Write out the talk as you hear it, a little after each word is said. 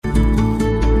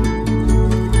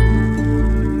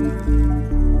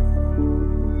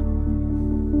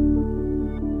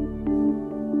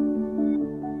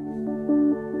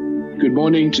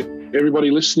morning to everybody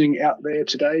listening out there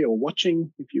today or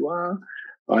watching, if you are.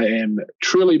 I am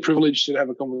truly privileged to have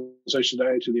a conversation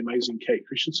today to the amazing Kate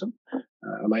Christensen,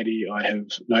 a lady I have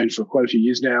known for quite a few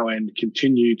years now and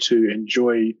continue to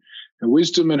enjoy her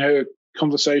wisdom and her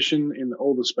conversation in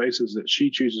all the spaces that she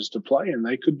chooses to play, and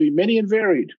they could be many and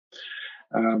varied.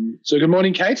 So good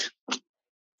morning, Kate.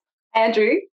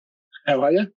 Andrew. How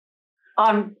are you?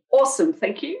 I'm awesome,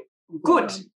 thank you.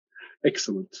 Good.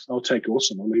 Excellent. I'll take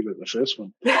awesome. I'll leave it at the first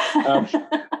one.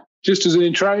 Just as an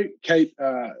intro, Kate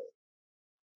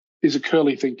is a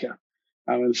curly thinker.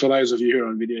 And for those of you who are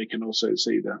on video, you can also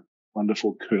see the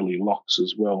wonderful curly locks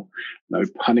as well. No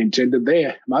pun intended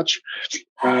there much.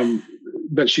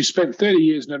 But she spent 30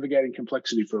 years navigating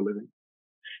complexity for a living.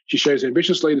 She shows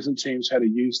ambitious leaders and teams how to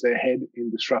use their head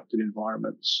in disrupted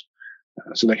environments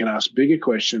so they can ask bigger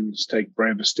questions, take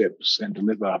braver steps, and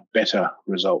deliver better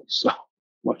results.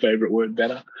 My favorite word,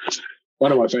 better.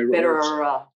 One of my favorite words.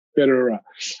 Better.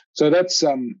 So that's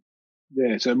so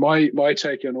my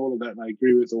take on all of that, and I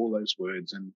agree with all those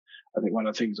words. And I think one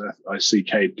of the things I see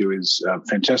Kate do is a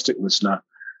fantastic listener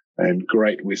and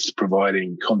great with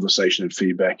providing conversation and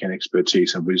feedback and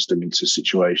expertise and wisdom into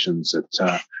situations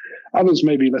that others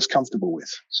may be less comfortable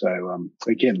with. So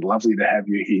again, lovely to have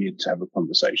you here to have a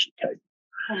conversation, Kate.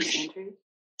 Thanks, Andrew.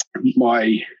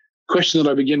 My question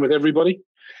that I begin with everybody,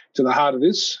 to the heart of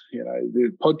this,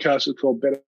 the podcast is called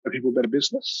Better People, Better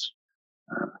Business.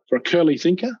 For a curly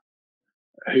thinker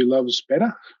who loves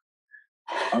better,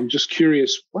 I'm just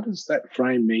curious, what does that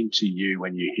frame mean to you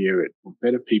when you hear it?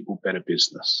 Better people, better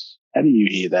business. How do you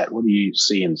hear that? What do you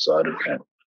see inside of that?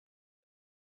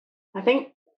 I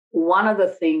think one of the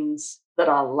things that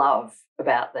I love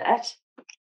about that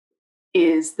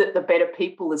is that the better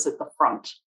people is at the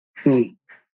front.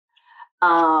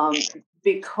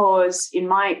 Because in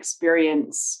my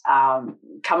experience,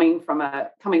 coming from a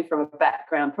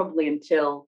background, probably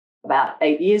until about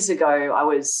 8 years ago, I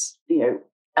was,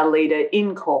 a leader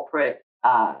in corporate,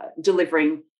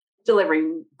 delivering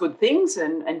good things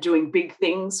and doing big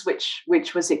things, which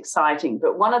was exciting.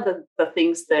 But one of the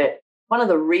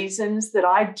reasons that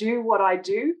I do what I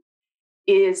do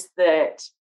is that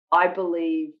I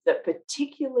believe that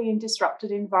particularly in disrupted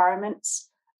environments,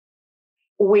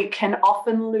 we can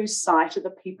often lose sight of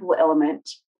the people element,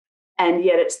 and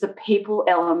yet it's the people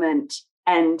element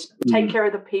and take care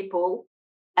of the people,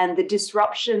 and the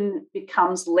disruption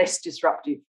becomes less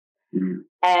disruptive.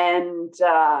 And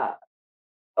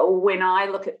when I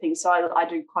look at things, so I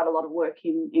do quite a lot of work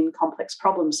in complex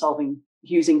problem solving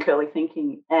using curly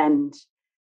thinking, and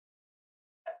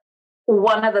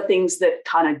one of the things that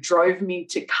kind of drove me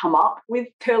to come up with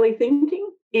curly thinking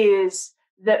is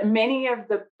that many of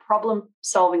the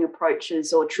problem-solving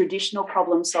approaches or traditional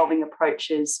problem-solving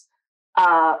approaches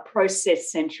are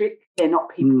process-centric. They're not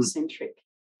people-centric.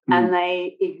 And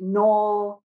they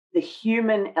ignore the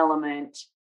human element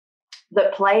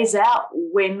that plays out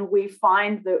when we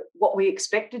find that what we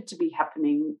expected to be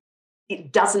happening,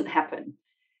 it doesn't happen.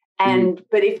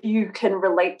 But if you can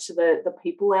relate to the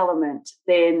people element,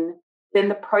 then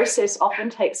the process often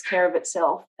takes care of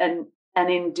itself. And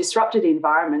in disrupted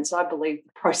environments, I believe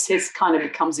the process kind of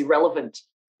becomes irrelevant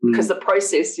because the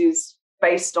process is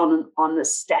based on a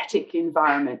static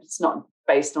environment. It's not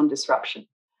based on disruption.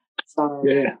 So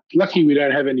yeah, lucky we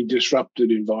don't have any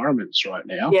disrupted environments right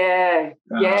now. Yeah.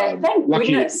 Thank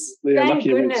goodness. Thank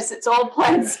goodness it's all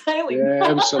plain sailing. Yeah,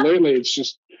 absolutely. It's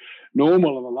just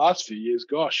normal in the last few years.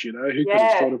 Gosh, who could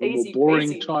have thought of a more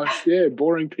boring time? Yeah,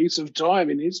 boring piece of time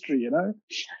in history.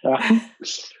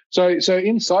 So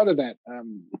inside of that,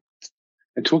 and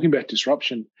talking about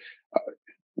disruption,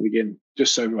 and again,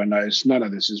 just so everyone knows, none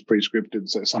of this is pre-scripted.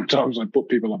 So sometimes I put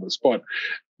people on the spot.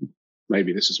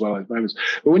 Maybe this as well as moments.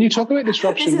 But when you talk about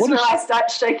disruption, this is where I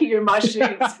start shaking in my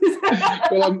shoes.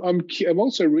 Well, I'm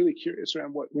also really curious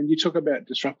around when you talk about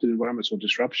disrupted environments or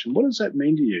disruption, what does that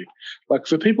mean to you? Like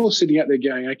for people sitting out there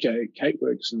going, okay, Kate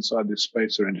works inside this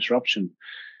space around disruption.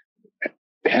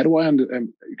 How do I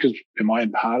because am I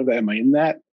in part of that? Am I in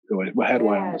that? Or how do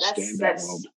I understand that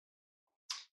world?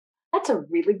 That's a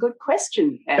really good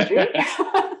question, Andrew.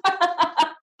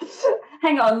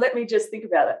 Hang on, let me just think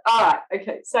about it. All right,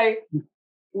 okay. So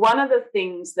one of the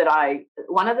things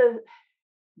the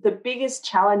biggest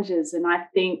challenges, and I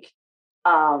think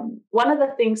one of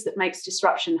the things that makes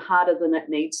disruption harder than it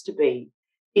needs to be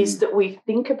is that we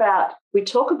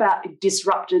talk about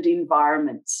disrupted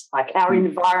environments, like our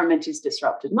environment is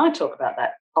disrupted, and I talk about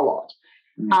that a lot.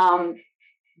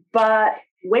 But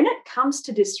when it comes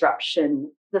to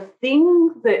disruption, the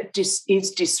thing that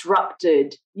is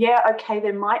disrupted,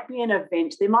 there might be an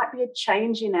event, there might be a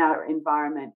change in our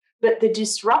environment, but the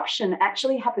disruption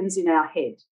actually happens in our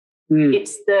head. Mm.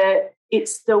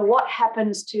 It's the what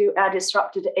happens to our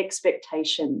disrupted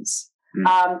expectations,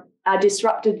 our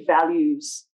disrupted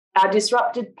values, our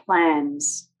disrupted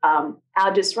plans,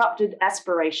 our disrupted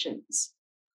aspirations.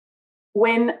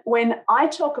 When I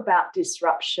talk about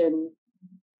disruption,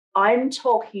 I'm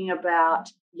talking about,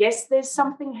 yes, there's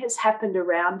something has happened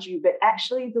around you, but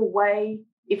actually the way,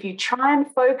 if you try and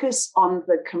focus on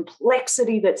the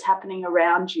complexity that's happening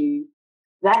around you,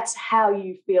 that's how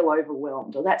you feel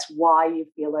overwhelmed, or that's why you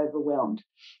feel overwhelmed,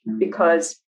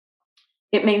 because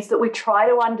it means that we try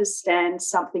to understand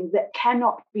something that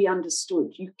cannot be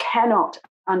understood. You cannot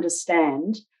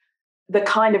understand the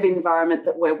kind of environment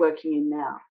that we're working in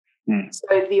now.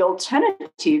 So the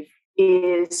alternative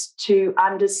is to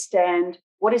understand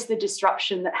what is the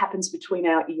disruption that happens between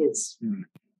our ears,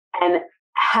 and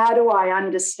how do I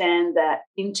understand that,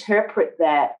 interpret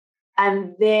that,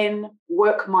 and then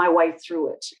work my way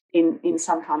through it in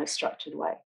some kind of structured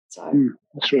way. So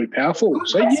that's really powerful.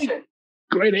 So yeah,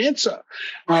 great answer.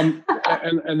 And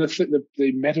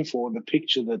the metaphor, the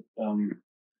picture that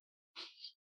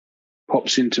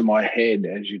pops into my head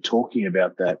as you're talking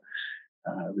about that,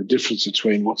 the difference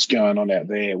between what's going on out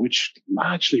there, which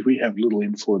largely we have little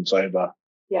influence over.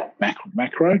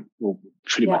 Macro, or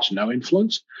pretty much no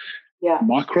influence.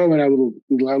 Micro in our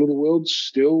little worlds,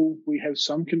 still we have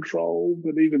some control,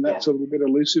 but even that's a little bit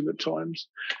elusive at times.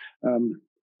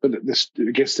 But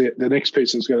I guess the next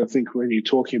piece I was going to think when you're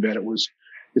talking about it was,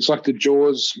 it's like the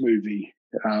Jaws movie,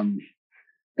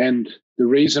 and the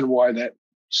reason why that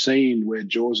scene where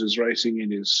Jaws is racing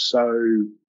in is so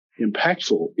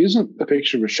impactful isn't the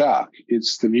picture of a shark;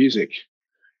 it's the music,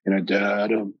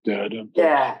 da-dum, da-dum.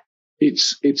 Yeah.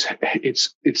 It's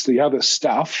the other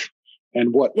stuff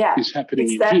and what is happening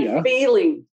it's in that here.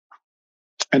 Feeling.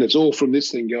 And it's all from this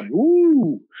thing going,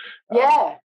 ooh.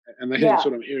 And the thing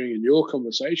sort of hearing in your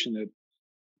conversation that,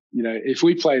 if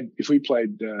we played,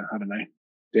 I don't know,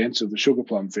 Dance of the Sugar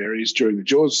Plum Fairies during the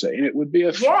Jaws scene, it would be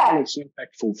a far less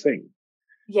impactful thing.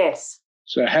 Yes.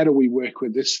 So how do we work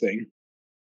with this thing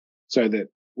so that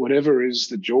whatever is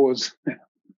the Jaws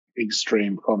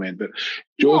extreme comment, but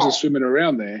Jaws are swimming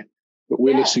around there, but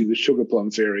we're listening to the Sugar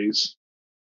Plum Fairies,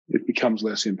 it becomes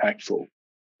less impactful.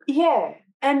 Yeah.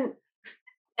 And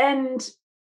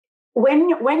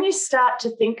when you start to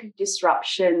think of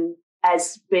disruption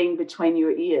as being between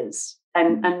your ears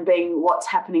and being what's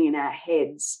happening in our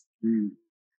heads,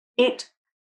 it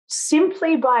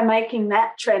simply by making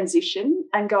that transition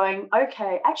and going,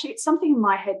 okay, actually it's something in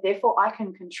my head, therefore I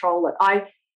can control it. I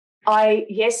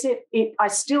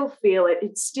still feel it.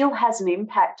 It still has an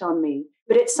impact on me,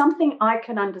 but it's something I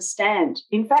can understand.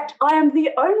 In fact, I am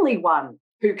the only one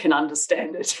who can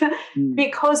understand it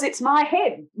because it's my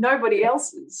head, nobody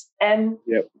else's. And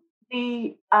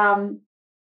the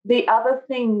other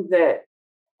thing that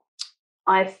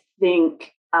I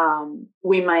think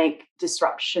we make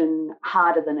disruption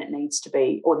harder than it needs to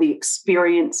be, or the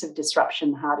experience of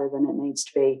disruption harder than it needs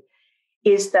to be,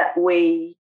 is that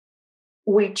we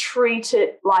treat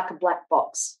it like a black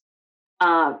box.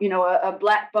 A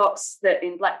black box that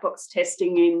in black box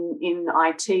testing in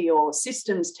IT or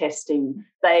systems testing,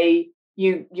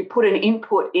 you put an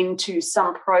input into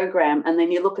some program and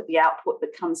then you look at the output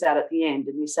that comes out at the end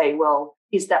and you say, well,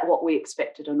 is that what we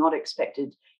expected or not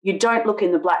expected? You don't look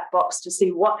in the black box to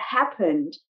see what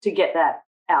happened to get that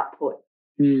output.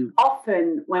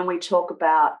 Often when we talk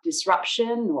about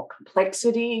disruption or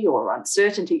complexity or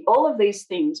uncertainty, all of these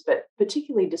things, but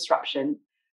particularly disruption,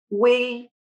 we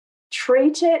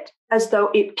treat it as though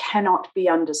it cannot be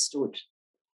understood.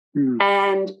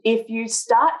 And if you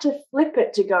start to flip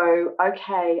it to go,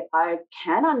 okay, I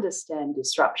can understand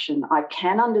disruption. I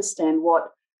can understand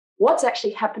what's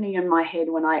actually happening in my head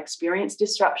when I experience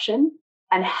disruption,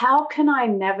 and how can I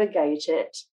navigate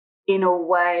it in a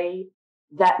way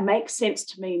that makes sense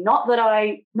to me, not that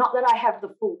I have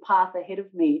the full path ahead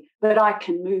of me, but I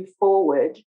can move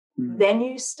forward, then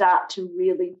you start to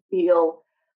really feel,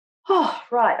 oh,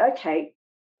 right, okay,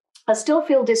 I still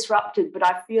feel disrupted, but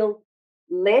I feel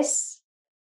less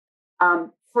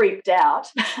freaked out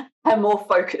and more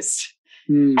focused.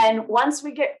 And once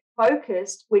we get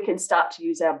focused, we can start to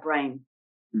use our brain.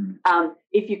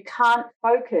 If you can't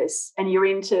focus and you're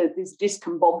into this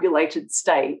discombobulated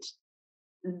state,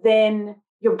 then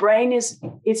your brain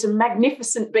it's a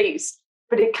magnificent beast,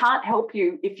 but it can't help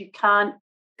you if you can't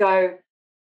go,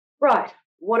 right,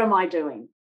 what am I doing?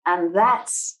 And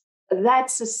that's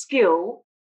a skill,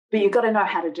 but you've got to know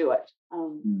how to do it.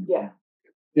 Yeah,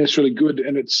 it's really good.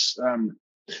 And it's,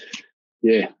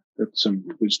 that's some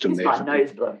wisdom there. My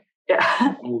nose blow.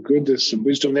 Yeah. Oh, good. There's some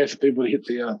wisdom there for people to hit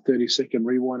the 30-second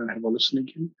rewind and have a listen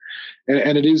again.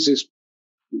 And it is this,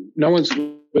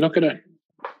 we're not going to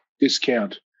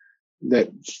discount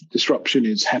that disruption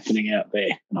is happening out there.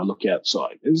 And I look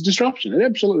outside. There's disruption. It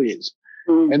absolutely is.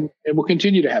 And it will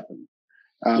continue to happen.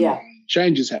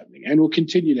 Change is happening and will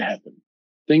continue to happen.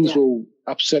 Things will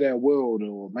upset our world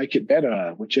or make it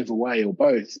better, whichever way, or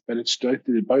both. But it's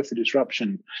both a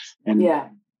disruption and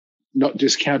not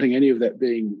discounting any of that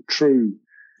being true.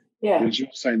 Yeah. As you're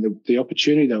saying, the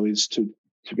opportunity, though, is to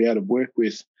be able to work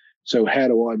with, so how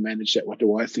do I manage that? What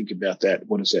do I think about that?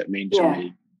 What does that mean to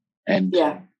me? And,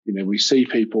 we see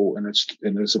people, and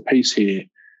there's a piece here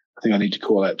I think I need to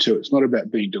call out too. It's not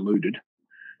about being deluded.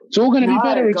 It's all going to be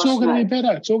better. It's all going to be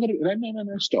better. It's all going to be,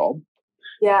 no, stop.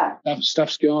 Yeah.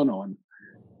 Stuff's going on.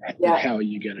 Yeah. How are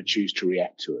you going to choose to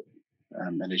react to it?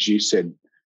 And as you said,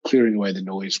 clearing away the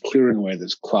noise, clearing away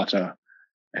this clutter,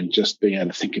 and just being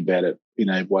able to think about it in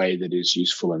a way that is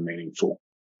useful and meaningful.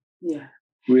 Yeah.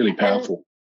 Really powerful.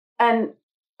 And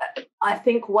I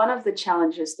think one of the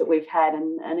challenges that we've had,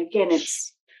 and again,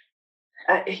 it's,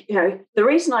 the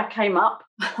reason I came up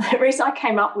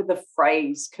with the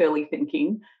phrase curly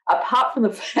thinking, apart from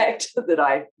the fact that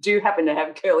I do happen to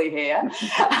have curly hair,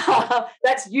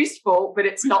 that's useful, but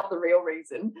it's not the real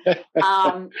reason,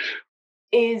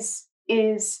 is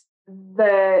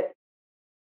that,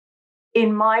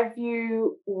 in my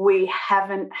view, we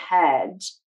haven't had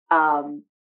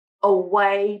a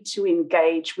way to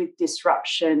engage with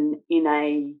disruption in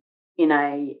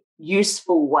a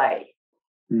useful way.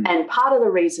 And part of the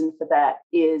reason for that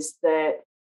is that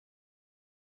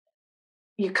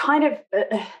you kind of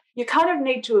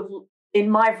need to have, in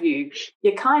my view,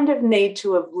 you kind of need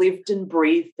to have lived and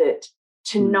breathed it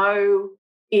to know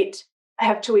it,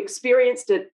 have to experience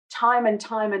it time and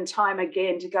time and time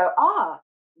again to go,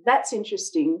 that's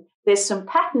interesting. There's some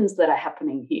patterns that are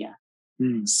happening here.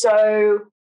 So,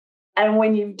 and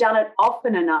when you've done it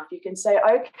often enough, you can say,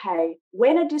 okay,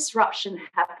 when a disruption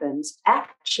happens,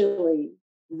 actually,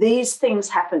 these things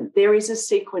happen. There is a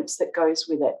sequence that goes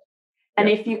with it. And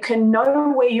if you can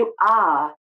know where you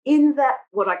are in that,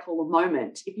 what I call a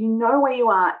moment, if you know where you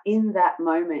are in that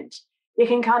moment, you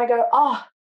can kind of go,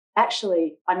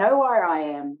 actually, I know where I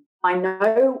am. I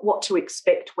know what to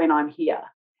expect when I'm here.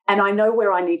 And I know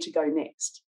where I need to go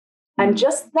next. And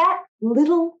just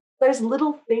those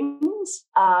little things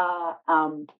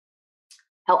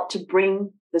help to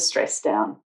bring the stress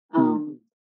down.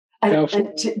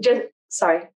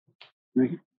 Sorry.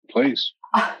 Please.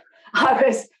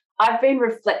 I've been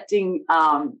reflecting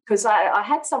because I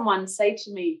had someone say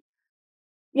to me,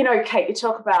 Kate,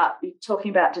 you're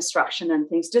talking about disruption and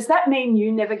things. Does that mean you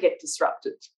never get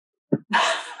disrupted?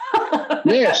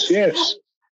 Yes.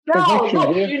 No,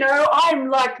 look, I'm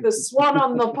like the swan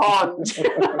on the pond.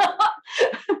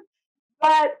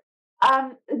 But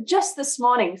just this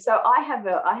morning, so I have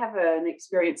an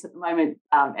experience at the moment.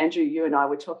 Andrew, you and I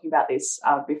were talking about this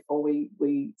before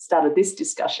we started this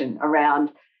discussion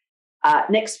around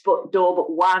next door but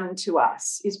one to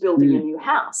us is building a new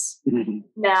house.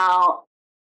 Now,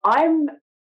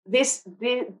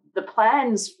 the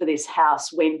plans for this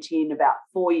house went in about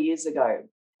 4 years ago,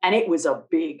 and it was a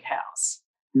big house.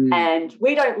 And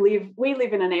we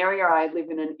live in an area, I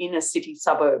live in an inner city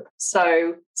suburb,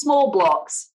 so small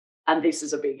blocks, and this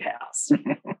is a big house.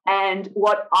 And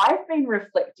what I've been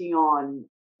reflecting on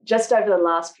just over the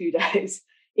last few days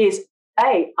is,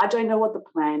 I don't know what the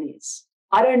plan is.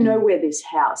 I don't know where this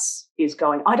house is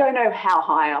going. I don't know how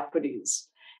high up it is.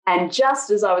 And just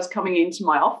as I was coming into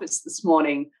my office this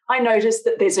morning, I noticed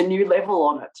that there's a new level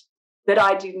on it that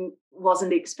I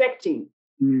wasn't expecting.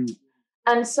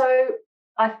 And so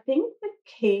I think the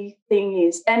key thing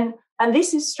is, and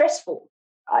this is stressful,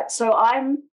 right? So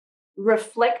I'm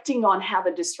reflecting on how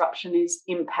the disruption is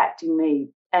impacting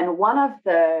me. And one of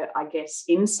the, I guess,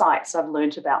 insights I've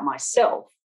learned about myself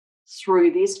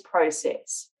through this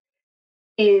process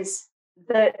is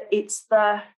that it's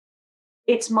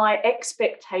my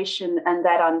expectation and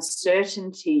that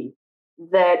uncertainty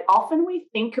that often we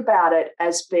think about it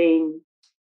as being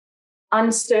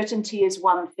uncertainty is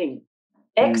one thing.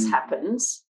 X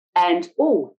happens and,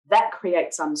 that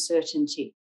creates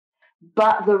uncertainty.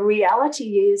 But the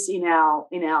reality is in our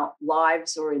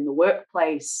lives or in the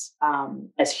workplace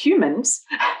as humans,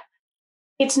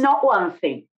 it's not one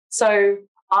thing. So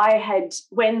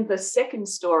when the second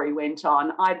story went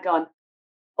on, I'd gone,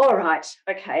 all right,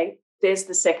 okay, there's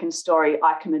the second story.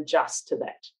 I can adjust to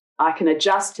that.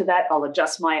 I'll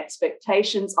adjust my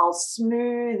expectations. I'll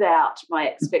smooth out my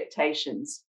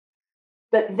expectations.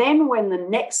 But then when the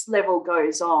next level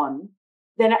goes on,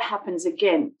 then it happens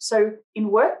again. So in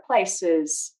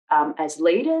workplaces, as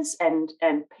leaders and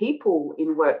people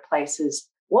in workplaces,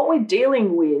 what we're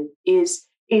dealing with is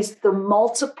the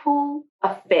multiple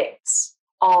effects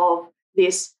of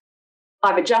this.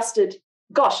 I've adjusted,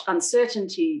 gosh,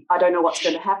 uncertainty, I don't know what's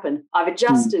going to happen. I've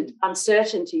adjusted,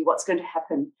 uncertainty, what's going to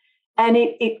happen. And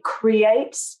it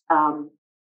creates a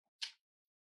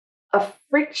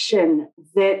friction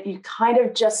that you kind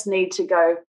of just need to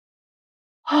go,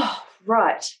 oh,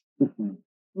 right,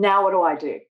 now what do I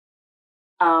do?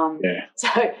 So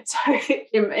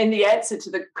in the answer to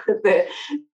the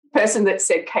person that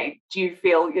said, Kate, do you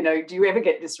feel, do you ever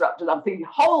get disrupted? I'm thinking,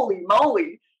 holy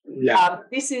moly.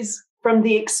 This is from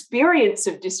the experience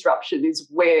of disruption is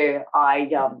where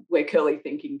where curly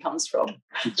thinking comes from.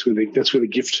 That's where the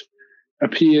gift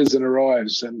appears and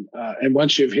arrives, and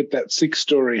once you've hit that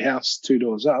 6-story house 2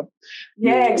 doors up,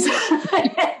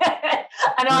 exactly.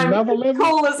 And I'm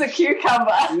cool as a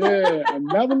cucumber.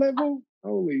 Another level.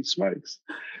 Holy smokes!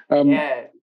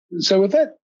 So with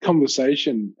that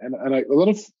conversation, and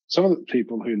some of the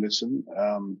people who listen,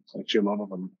 actually a lot of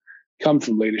them come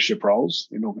from leadership roles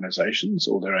in organisations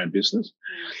or their own business,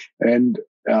 and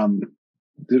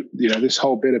this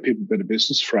whole better people, better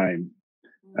business frame.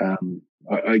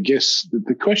 I guess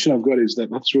the question I've got is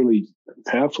that's really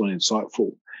powerful and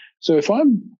insightful. So if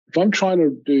I'm trying to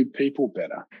do people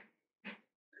better,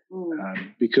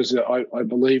 because I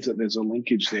believe that there's a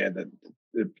linkage there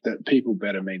that people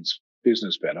better means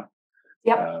business better.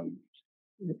 Yep.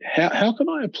 How can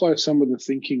I apply some of the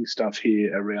thinking stuff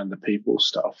here around the people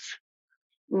stuff?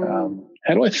 How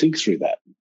do I think through that?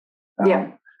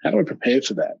 How do I prepare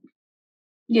for that?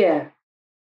 Yeah.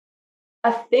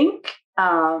 I think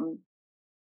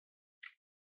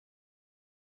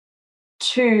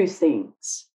two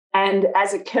things. And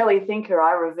as a curly thinker,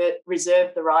 I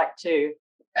reserve the right to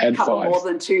cover more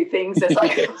than two things as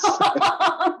I go.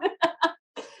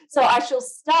 So I shall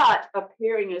start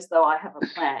appearing as though I have a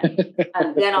plan,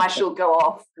 and then I shall go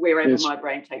off wherever my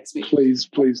brain takes me. Please.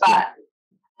 But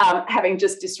having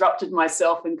just disrupted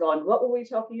myself and gone, what were we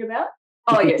talking about?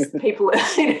 Oh, yes, people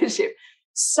leadership.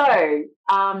 So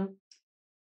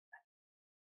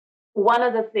one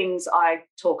of the things I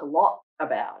talk a lot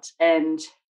about, and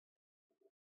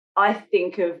I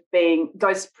think of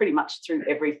goes pretty much through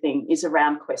everything, is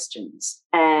around questions.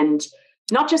 And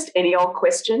not just any old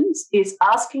questions, is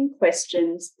asking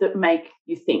questions that make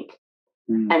you think.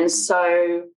 And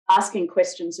so asking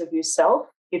questions of yourself,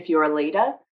 if you're a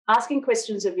leader, asking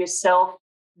questions of yourself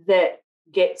that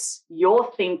gets your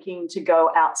thinking to go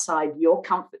outside your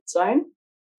comfort zone,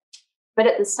 but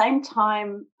at the same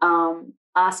time,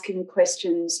 asking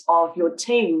questions of your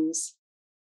teams,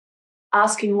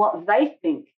 asking what they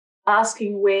think,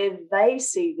 asking where they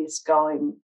see this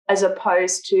going, as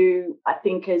opposed to, I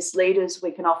think as leaders,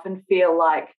 we can often feel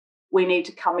like we need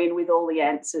to come in with all the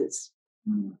answers.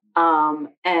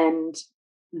 And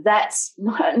that's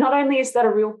not only is that a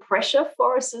real pressure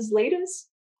for us as leaders,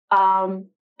 and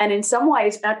in some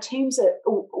ways our teams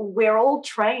we're all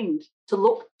trained to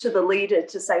look to the leader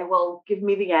to say, well, give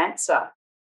me the answer.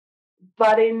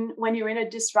 But when you're in a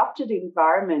disrupted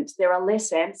environment, there are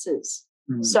less answers.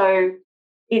 So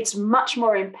it's much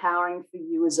more empowering for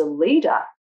you as a leader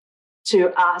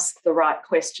to ask the right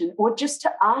question, or just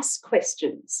to ask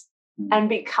questions and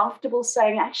be comfortable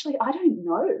saying, actually, I don't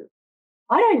know.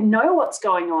 I don't know what's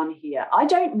going on here. I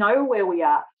don't know where we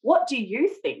are. What do you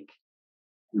think?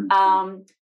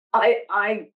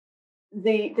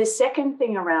 The second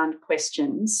thing around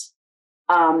questions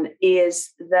is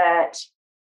that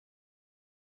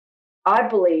I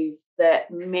believe that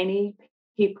many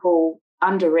people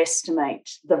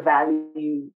underestimate the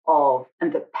value of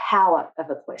and the power of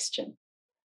a question.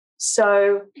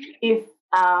 So if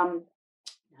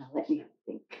let me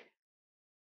think.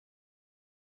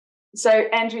 So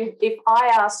Andrew, if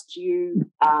I asked you,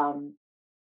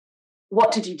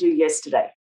 what did you do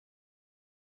yesterday?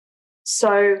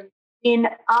 So in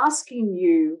asking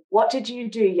you, what did you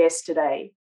do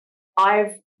yesterday,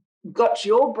 I've got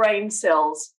your brain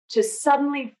cells to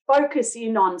suddenly focus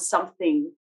in on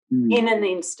something in an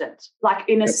instant, like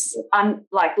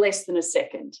like less than a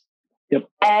second.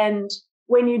 And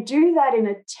when you do that in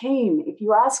a team, if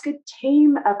you ask a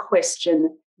team a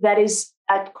question that is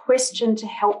a question to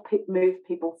help move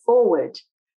people forward,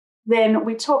 then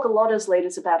we talk a lot as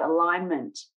leaders about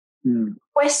alignment.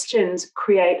 Questions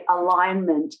create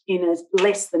alignment in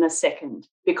less than a second,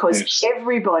 because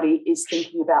everybody is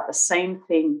thinking about the same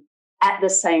thing at the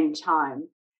same time.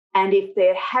 And if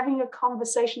they're having a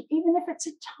conversation, even if it's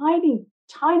a tiny,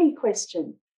 tiny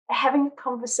question, having a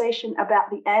conversation about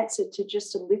the answer to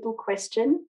just a little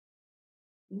question,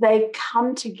 they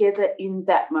come together in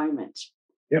that moment.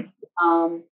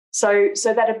 So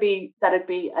that'd be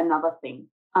another thing.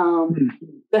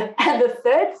 The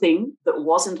third thing that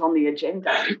wasn't on the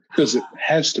agenda, because it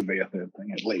has to be a third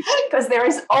thing at least, because there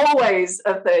is always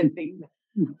a third thing,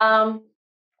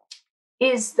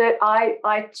 is that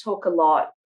I talk a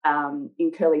lot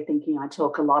in Curly Thinking. I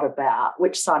talk a lot about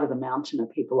which side of the mountain are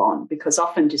people on, because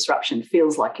often disruption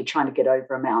feels like you're trying to get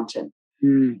over a mountain.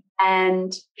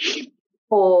 And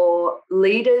for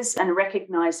leaders and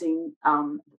recognizing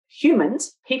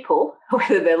humans, people,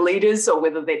 whether they're leaders or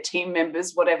whether they're team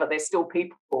members, whatever, they're still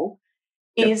people,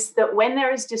 is that when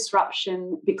there is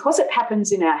disruption, because it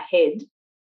happens in our head,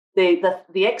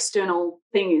 the external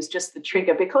thing is just the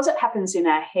trigger. Because it happens in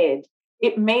our head,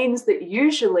 it means that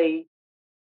usually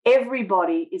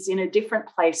everybody is in a different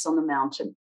place on the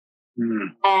mountain.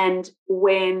 And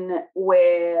when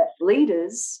we're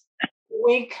leaders,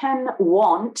 we can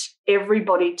want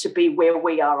everybody to be where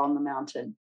we are on the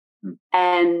mountain.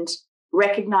 And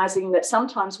recognizing that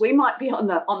sometimes we might be on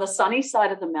the sunny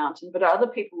side of the mountain, but other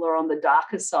people are on the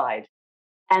darker side.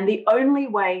 And the only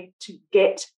way to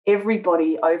get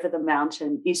everybody over the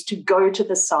mountain is to go to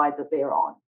the side that they're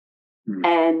on.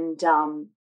 And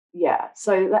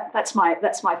so that's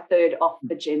my third off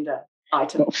agenda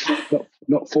item.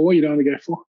 Not four. You don't want to go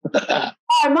four.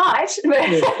 I might.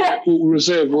 We'll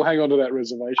reserve. We'll hang on to that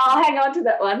reservation. I'll hang on to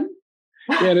that one.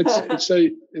 Yeah, and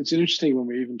it's interesting when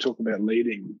we even talk about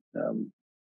leading,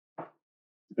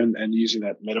 and using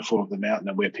that metaphor of the mountain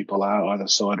and where people are either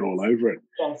side or all over it.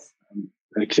 Yes.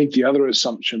 I think the other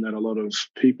assumption that a lot of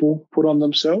people put on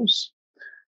themselves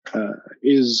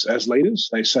is, as leaders,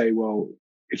 they say, well,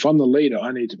 if I'm the leader,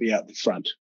 I need to be out the front.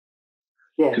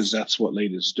 Yes. Because that's what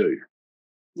leaders do.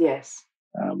 Yes.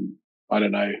 I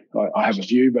don't know. I have a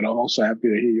view, but I'm also happy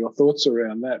to hear your thoughts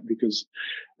around that, because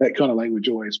that kind of language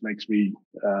always makes me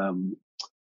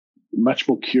much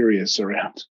more curious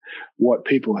around what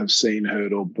people have seen,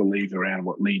 heard, or believe around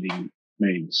what leading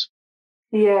means.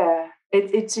 Yeah,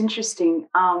 it's interesting.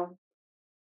 I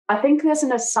think there's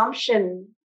an assumption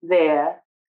there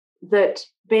that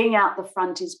being out the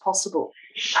front is possible.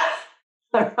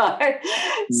 Right?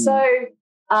 So,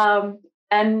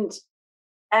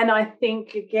 and I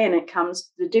think, again, it comes to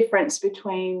the difference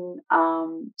between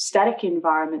static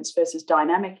environments versus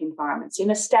dynamic environments.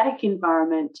 In a static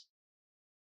environment,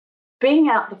 being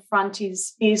out the front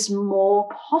is more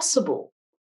possible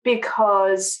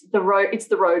because it's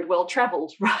the road well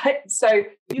traveled, right? So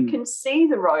you can see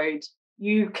the road,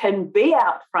 you can be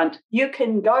out front, you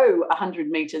can go 100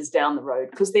 meters down the road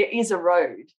because there is a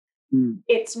road.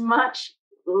 It's much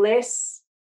less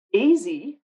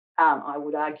easy, I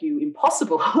would argue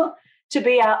impossible, to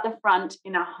be out the front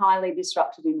in a highly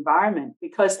disrupted environment,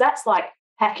 because that's like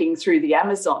hacking through the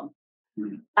Amazon.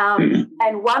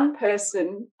 And one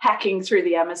person hacking through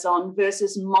the Amazon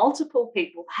versus multiple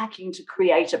people hacking to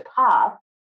create a path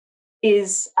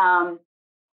is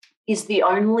the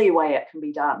only way it can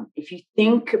be done. If you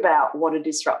think about what a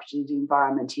disrupted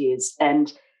environment is,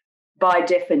 and by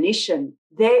definition,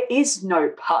 there is no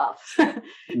path.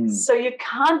 So you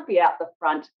can't be out the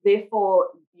front. Therefore,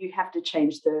 you have to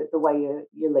change the way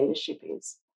your leadership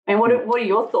is. And what are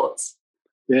your thoughts?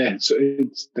 Yeah, so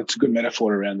that's a good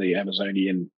metaphor around the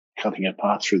Amazonian cutting a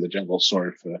path through the jungle.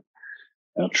 Sorry for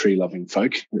our tree-loving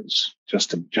folk. It's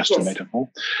just a metaphor.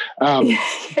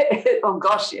 Oh,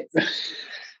 gosh, yes.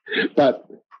 But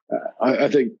I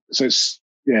think, so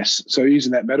yes, so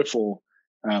using that metaphor,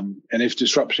 and if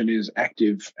disruption is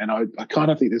active, and I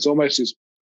kind of think there's almost this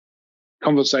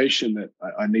conversation that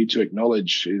I need to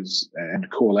acknowledge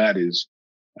and call out is,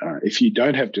 if you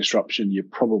don't have disruption, you're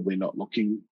probably not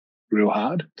looking real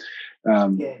hard,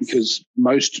 because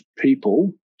most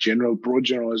people, broad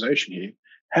generalization here,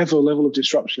 have a level of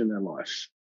disruption in their life.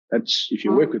 That's if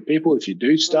you work with people, if you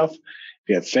do stuff, if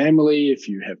you have family, if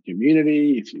you have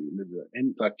community, if you live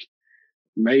in, like,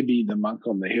 maybe the monk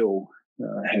on the hill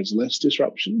has less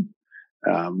disruption.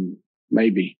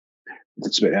 Maybe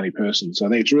it's about any person. So I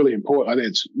think it's really important. I think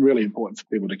it's really important for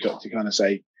people to kind of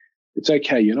say, it's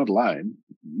okay, you're not alone.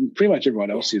 Pretty much everyone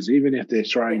else is, even if they're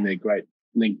throwing their great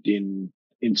LinkedIn,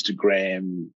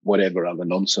 Instagram, whatever other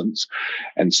nonsense,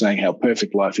 and saying how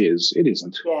perfect life is. It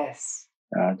isn't. Yes.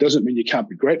 Doesn't mean you can't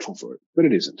be grateful for it, but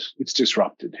it isn't. It's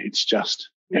disrupted. It's just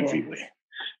everywhere.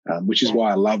 Which is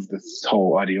why I love this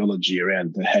whole ideology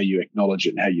around how you acknowledge it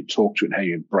and how you talk to it and how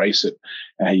you embrace it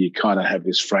and how you kind of have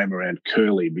this frame around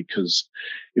curly, because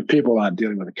if people aren't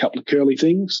dealing with a couple of curly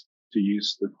things, to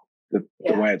use the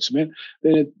way it's meant,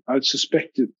 then I'd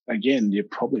suspect that, again, you're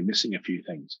probably missing a few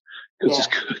things, because this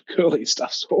curly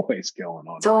stuff's always going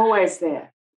on. It's always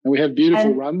there. And we have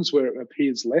beautiful runs where it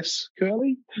appears less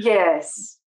curly.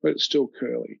 Yes. But it's still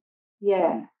curly.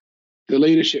 Yeah. the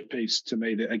leadership piece to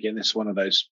me, that again, this is one of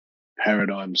those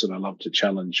paradigms that I love to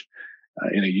challenge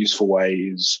in a useful way,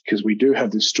 is because we do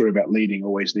have this story about leading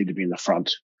always need to be in the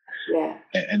front. Yeah.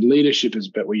 And leadership is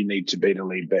about where you need to be to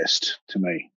lead best, to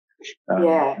me.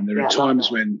 And there are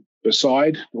times when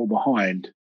beside or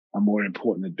behind are more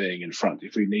important than being in front.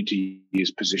 If we need to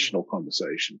use positional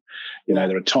conversation, you know,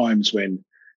 there are times when,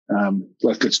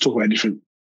 let's talk about different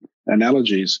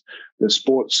analogies. The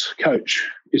sports coach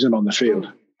isn't on the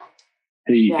field.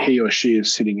 He or she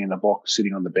is sitting in a box,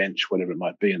 sitting on the bench, whatever it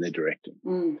might be, and they're directing.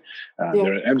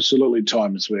 There are absolutely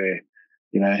times where,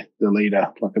 you know, the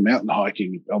leader, like a mountain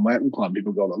hiking or mountain climb,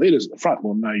 people go, the leader's at the front.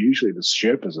 Well, no, usually the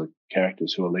Sherpas are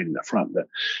characters who are leading the front,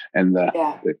 and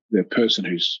the person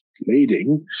who's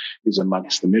leading is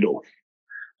amongst the middle.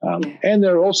 And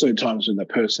there are also times when the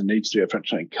person needs to be up front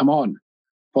saying, come on,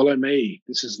 follow me,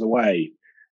 this is the way.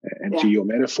 And to your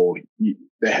metaphor, you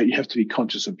have to be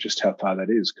conscious of just how far that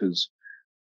is, because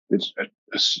it's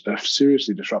a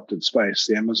seriously disrupted space.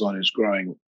 The Amazon is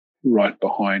growing right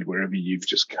behind wherever you've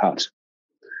just cut.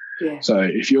 So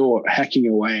if you're hacking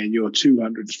away and you're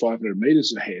 200 to 500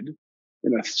 meters ahead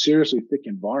in a seriously thick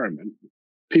environment,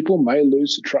 people may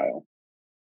lose the trail.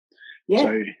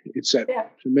 So it's that,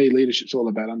 for me, leadership's all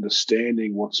about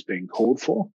understanding what's being called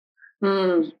for,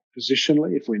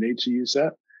 positionally, if we need to use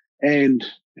that, and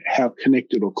how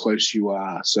connected or close you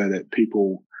are so that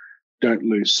people don't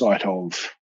lose sight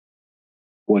of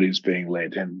what is being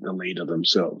led and the leader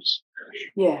themselves.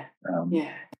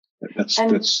 That's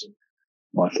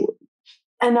my thought.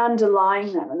 And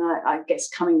underlying that, and I guess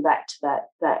coming back to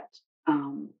that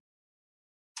I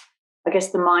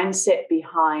guess the mindset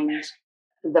behind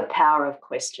the power of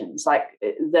questions, like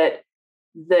that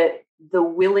the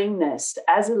willingness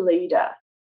as a leader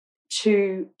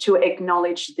to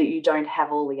acknowledge that you don't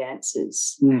have all the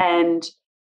answers. And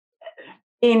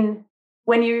when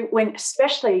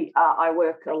especially I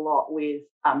work a lot with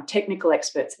technical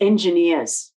experts,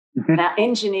 engineers. Now,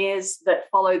 engineers that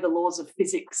follow the laws of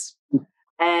physics,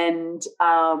 and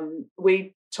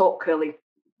we talk curly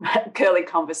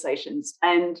conversations.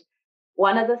 And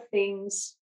one of the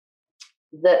things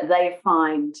that they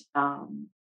find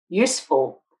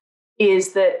useful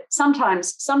is that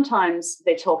sometimes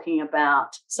they're talking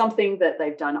about something that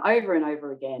they've done over and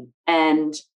over again,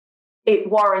 and it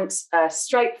warrants a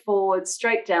straightforward,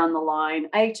 straight down the line,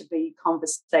 A to B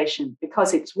conversation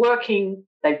because it's working.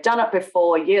 They've done it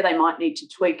before. Yeah, they might need to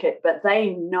tweak it, but they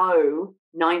know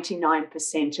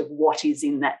 99% of what is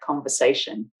in that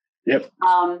conversation.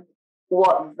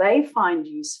 What they find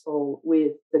useful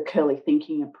with the curly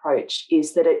thinking approach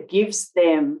is that it gives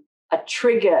them a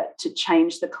trigger to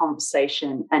change the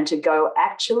conversation and to go,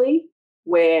 actually,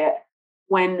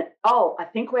 I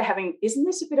think we're having, isn't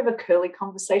this a bit of a curly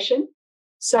conversation?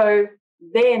 So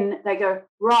then they go,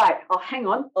 right, hang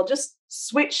on, I'll just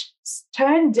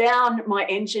turn down my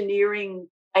engineering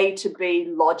A to B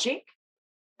logic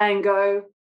and go,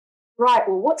 right,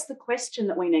 well, what's the question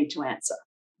that we need to answer?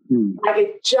 Like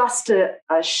it's just a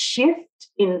shift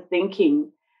in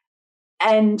thinking.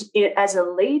 And as a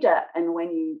leader, and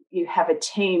when you have a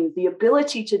team, the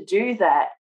ability to do that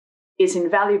is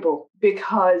invaluable,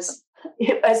 because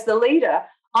as the leader,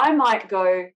 I might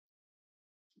go,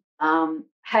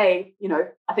 hey,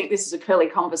 I think this is a curly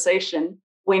conversation.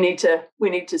 We need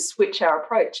to switch our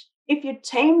approach. If your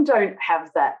team don't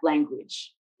have that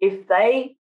language, if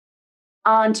they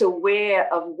aren't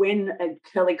aware of when a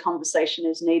curly conversation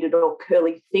is needed or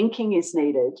curly thinking is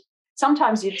needed,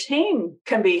 sometimes your team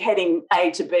can be heading A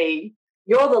to B.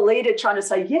 You're the leader trying to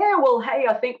say, yeah, well, hey,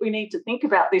 I think we need to think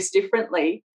about this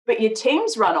differently. But your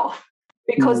teams run off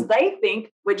because they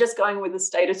think we're just going with the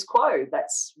status quo.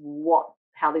 That's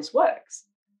how this works.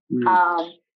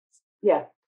 It's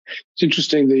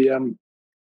interesting.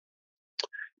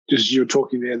 Just as you're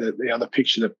talking there, that the other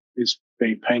picture that is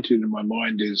being painted in my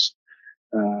mind is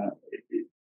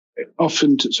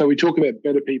often. So we talk about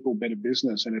better people, better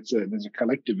business, and there's a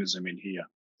collectivism in here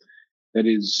that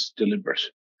is deliberate.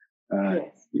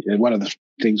 One of the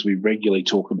things we regularly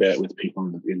talk about with people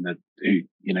who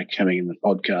coming in the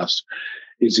podcast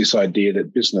is this idea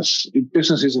that business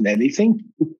isn't anything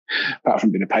apart from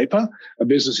a bit of paper. A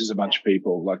business is a bunch of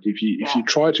people. Like if you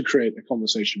try to create a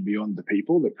conversation beyond the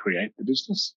people that create the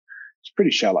business, it's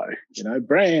pretty shallow.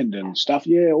 Brand and stuff.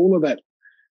 Yeah, all of that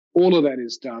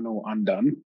is done or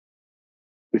undone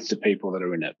with the people that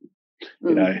are in it.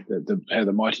 How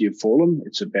the mighty have fallen.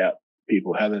 It's about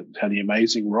people. How the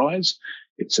amazing rise.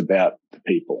 It's about the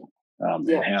people.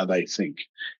 And how they think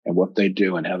and what they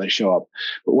do and how they show up.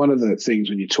 But one of the things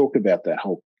when you talk about that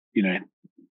whole, an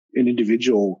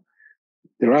individual,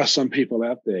 there are some people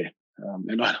out there,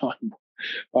 and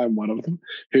I'm one of them,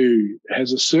 who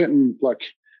has a certain, like,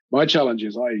 my challenge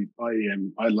is I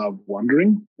love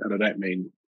wondering, and I don't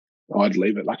mean I'd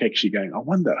leave it, like actually going, I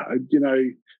wonder,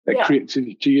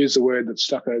 that to use the word that's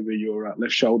stuck over your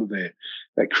left shoulder there,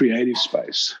 that creative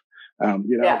space,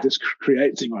 this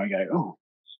create thing where I go,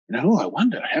 I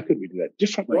wonder, how could we do that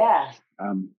differently? Yeah.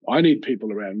 I need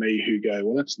people around me who go,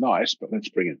 well, that's nice, but let's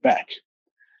bring it back.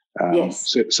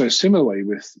 Yes. So similarly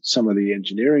with some of the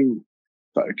engineering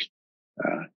folk,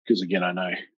 because again, I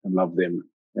know and love them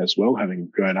as well, having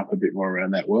grown up a bit more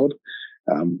around that world,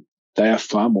 they are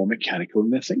far more mechanical in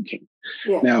their thinking.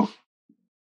 Yeah. Now,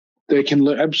 they can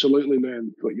absolutely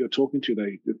learn what you're talking to.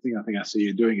 The thing I think I see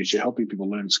you doing is you're helping people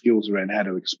learn skills around how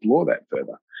to explore that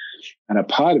further. And a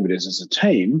part of it is, as a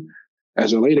team,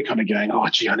 as a leader, kind of going,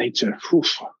 I need to, who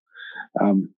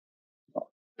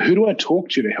do I talk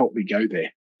to help me go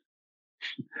there?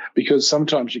 Because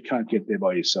sometimes you can't get there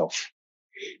by yourself.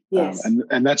 Yes.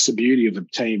 And that's the beauty of a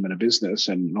team and a business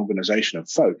and an organization of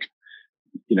folk.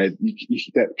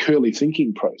 That curly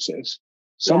thinking process,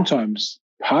 sometimes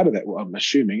part of that, I'm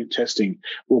assuming, and testing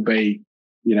will be,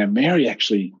 Mary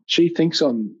actually, she thinks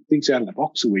out of the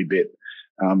box a wee bit.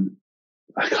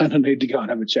 I kind of need to go and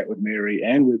have a chat with Mary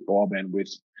and with Bob and with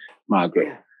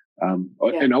Margaret.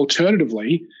 And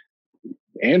alternatively,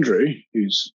 Andrew,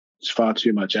 who's far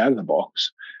too much out of the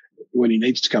box, when he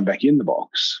needs to come back in the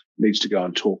box, needs to go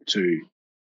and talk to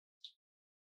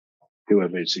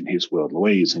whoever is in his world,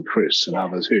 Louise and Chris and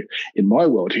others who, in my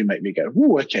world, who make me go,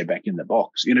 okay, back in the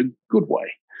box in a good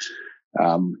way.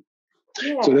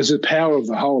 So there's a power of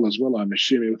the whole as well, I'm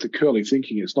assuming, with the curly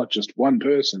thinking. It's not just one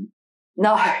person.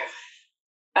 No.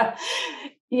 And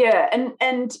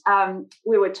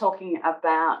we were talking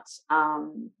about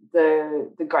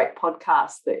the great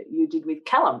podcast that you did with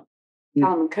Callum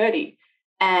McCurdy,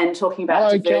 and talking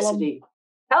about diversity. Callum.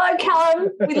 Hello, Callum.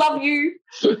 We love you.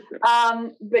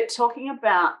 But talking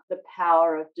about the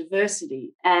power of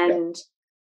diversity, and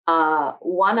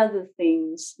one of the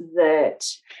things that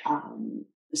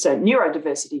so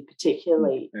neurodiversity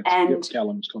particularly, and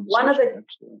Callum's one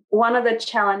of the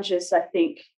challenges I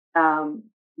think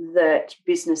that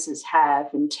businesses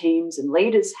have and teams and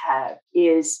leaders have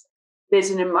is there's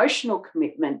an emotional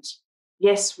commitment.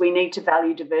 Yes, we need to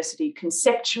value diversity.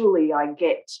 Conceptually, I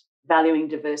get valuing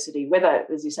diversity, whether,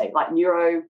 as you say, like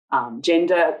neuro,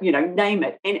 gender, name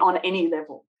it, on any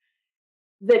level.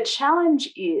 The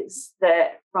challenge is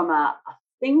that from a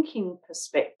thinking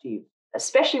perspective,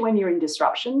 especially when you're in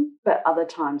disruption, but other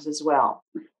times as well,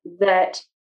 that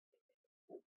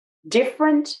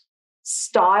different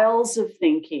styles of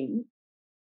thinking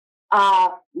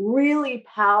are really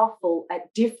powerful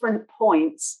at different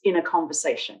points in a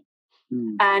conversation.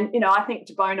 And, I think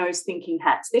De Bono's thinking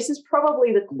hats, this is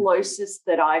probably the closest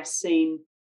that I've seen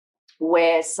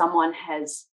where someone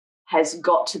has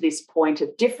got to this point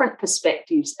of different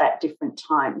perspectives at different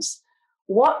times.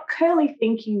 What curly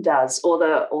thinking does, or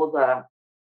the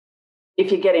if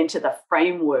you get into the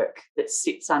framework that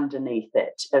sits underneath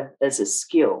it as a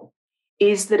skill,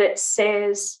 is that it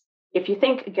says, if you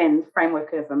think, again, the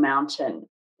framework of a mountain,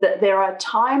 that there are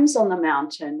times on the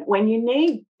mountain when you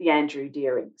need the Andrew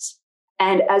Dearings.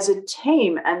 And as a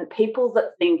team, and people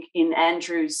that think in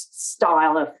Andrew's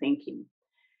style of thinking,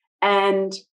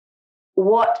 and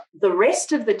what the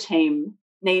rest of the team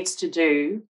needs to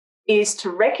do is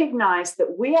to recognize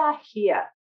that we are here,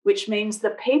 which means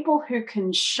the people who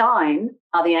can shine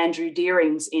are the Andrew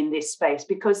Dearings in this space,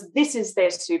 because this is their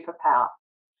superpower.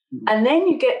 And then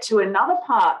you get to another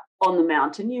part on the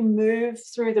mountain, you move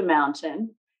through the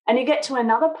mountain, and you get to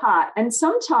another part. And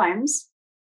sometimes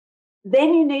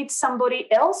then you need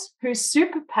somebody else whose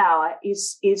superpower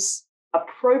is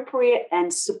appropriate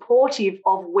and supportive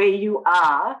of where you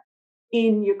are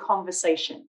in your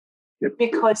conversation. Yep.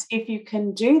 Because if you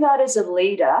can do that as a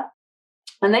leader,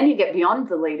 and then you get beyond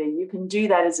the leader, you can do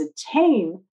that as a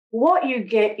team, what you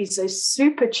get is a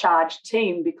supercharged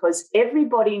team, because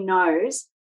everybody knows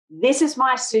this is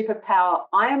my superpower.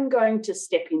 I am going to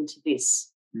step into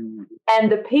this.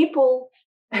 And the people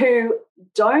who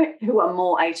are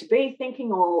more A to B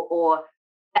thinking, or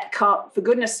for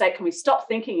goodness sake, can we stop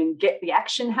thinking and get the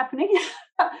action happening?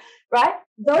 Right?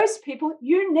 Those people,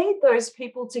 you need those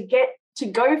people to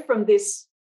go from this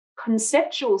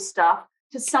conceptual stuff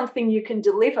to something you can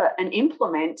deliver and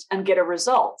implement and get a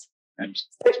result.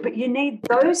 But you need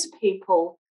those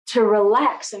people to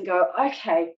relax and go,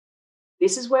 okay,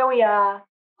 this is where we are.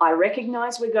 I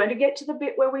recognize we're going to get to the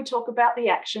bit where we talk about the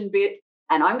action bit,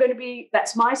 and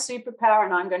that's my superpower,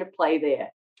 and I'm going to play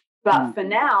there. But for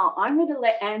now, I'm going to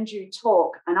let Andrew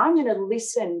talk, and I'm going to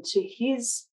listen to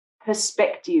his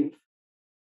perspective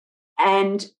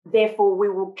and therefore we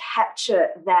will capture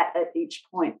that at each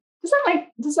point.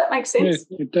 Does that make sense?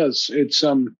 Yeah, it does. It's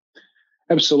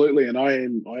absolutely, and I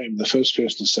am the first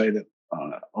person to say that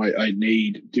I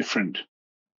need different.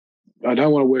 I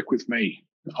don't want to work with me.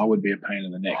 I would be a pain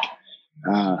in the neck.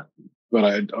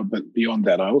 But beyond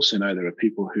that, I also know there are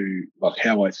people who, like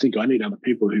how I think, I need other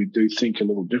people who do think a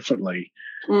little differently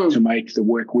to make the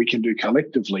work we can do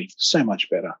collectively so much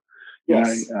better.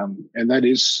 Yes. You know,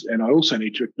 and I also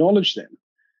need to acknowledge them.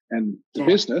 And the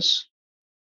business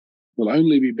will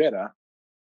only be better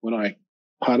when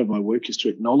part of my work is to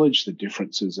acknowledge the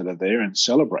differences that are there and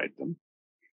celebrate them,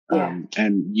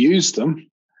 and use them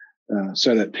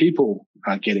so that people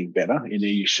are getting better, and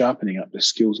you're sharpening up the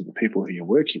skills of the people who you're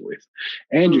working with,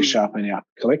 and you're sharpening up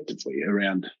collectively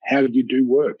around how you do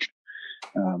work.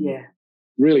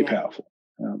 Really powerful.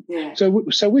 So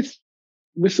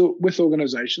with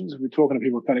organizations, we're talking to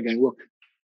people kind of going, look,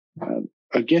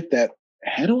 I get that.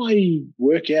 How do I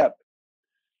work out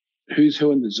who's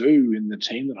who in the zoo in the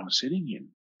team that I'm sitting in?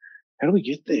 How do we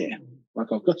get there?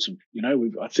 Like I've got some,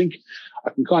 I think I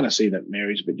can kind of see that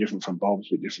Mary's a bit different from Bob's,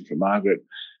 a bit different from Margaret.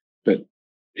 But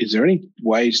is there any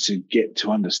ways to get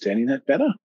to understanding that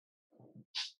better?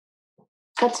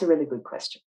 That's a really good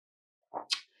question.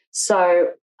 So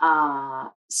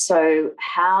how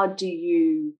do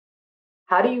you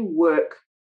work?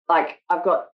 Like I've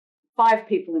got 5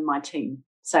 people in my team.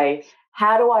 Say,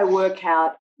 how do I work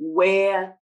out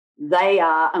where they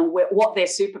are and what their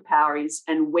superpower is,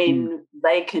 and when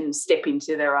they can step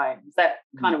into their own? Is that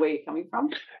kind of where you're coming from?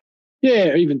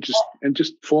 Yeah, even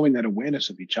just forming that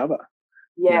awareness of each other.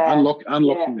 Yeah,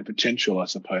 unlocking the potential, I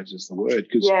suppose, is the word.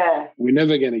 Because we're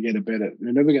never going to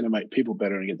we're never going to make people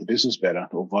better and get the business better,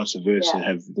 or vice versa, and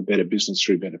have the better business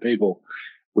through better people,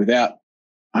 without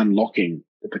unlocking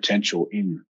the potential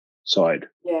inside.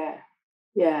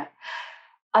 Yeah.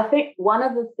 I think one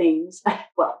of the things,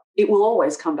 well, it will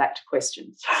always come back to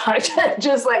questions, right?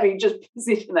 Just let me just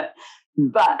position it.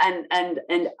 But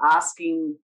and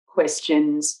asking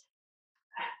questions.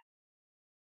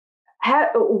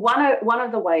 One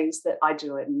of the ways that I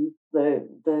do it, and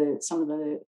some of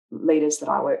the leaders that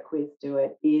I work with do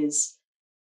it, is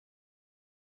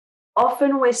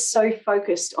often we're so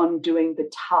focused on doing the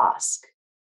task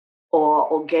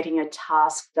or getting a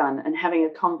task done and having a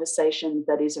conversation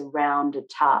that is around a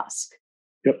task,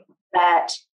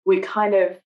 that we kind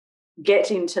of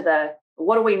get into the,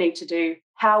 what do we need to do?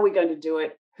 How are we going to do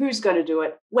it? Who's going to do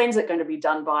it? When's it going to be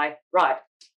done by? Right,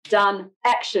 done,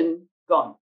 action,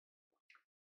 gone.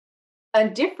 A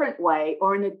different way,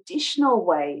 or an additional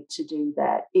way to do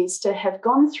that, is to have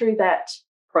gone through that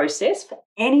process for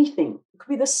anything. It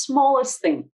could be the smallest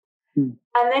thing. And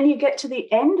then you get to the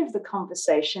end of the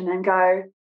conversation and go,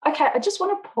 okay, I just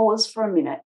want to pause for a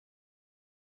minute.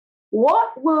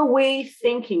 What were we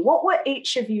thinking? What were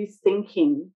each of you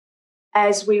thinking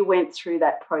as we went through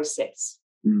that process?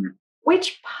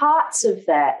 Which parts of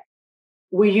that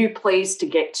were you pleased to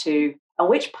get to? And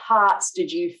which parts did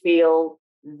you feel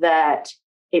that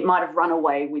it might have run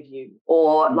away with you,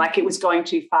 or like it was going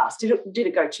too fast? Did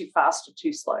it go too fast or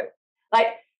too slow? Like,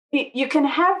 you can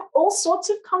have all sorts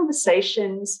of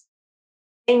conversations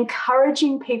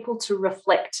encouraging people to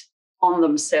reflect on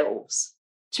themselves,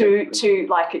 to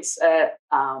like, it's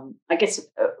I guess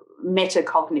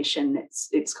metacognition,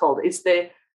 it's called. It's the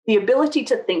ability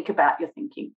to think about your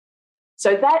thinking.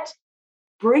 So that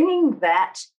bringing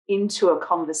that into a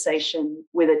conversation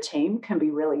with a team can be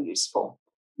really useful.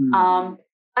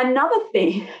 Another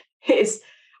thing is,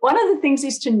 one of the things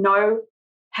is to know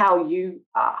how you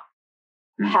are,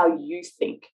 how you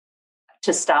think,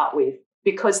 to start with,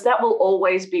 because that will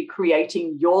always be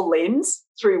creating your lens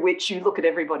through which you look at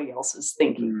everybody else's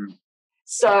thinking.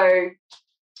 So,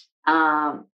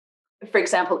 for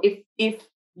example, if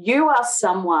you are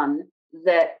someone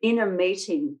that in a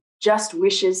meeting just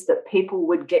wishes that people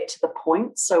would get to the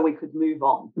point so we could move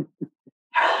on,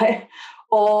 right?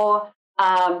 Or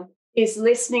is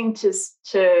listening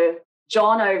to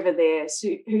John over there,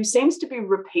 who seems to be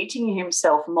repeating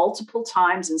himself multiple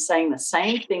times and saying the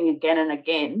same thing again and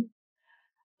again,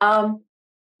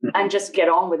 and just get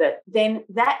on with it, then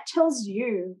that tells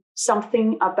you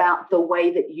something about the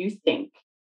way that you think,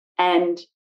 and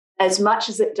as much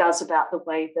as it does about the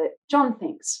way that John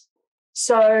thinks.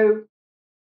 So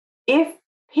if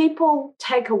people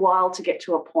take a while to get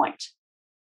to a point,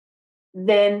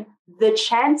 then the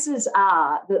chances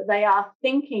are that they are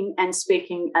thinking and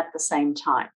speaking at the same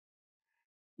time.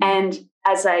 And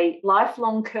as a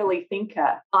lifelong curly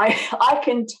thinker, I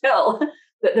can tell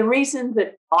that the reason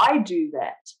that I do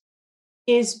that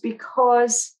is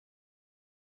because,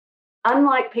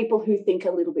 unlike people who think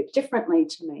a little bit differently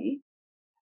to me,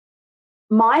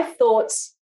 my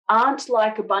thoughts aren't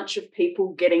like a bunch of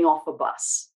people getting off a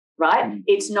bus, right?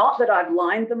 It's not that I've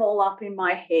lined them all up in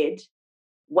my head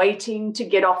waiting to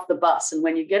get off the bus. And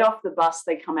when you get off the bus,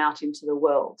 they come out into the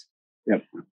world. Yep.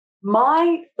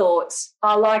 My thoughts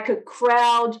are like a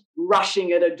crowd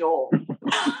rushing at a door.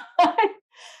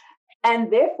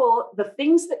 And therefore, the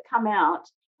things that come out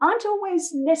aren't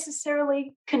always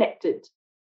necessarily connected.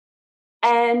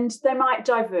 And they might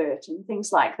divert and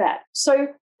things like that. So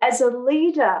as a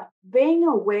leader, being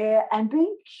aware and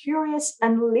being curious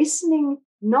and listening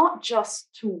not just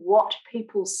to what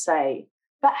people say,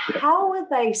 but how are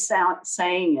they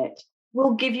saying it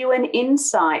will give you an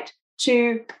insight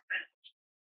to,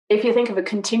 if you think of a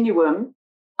continuum,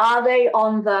 are they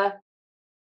on the,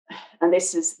 and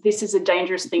this is a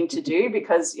dangerous thing to do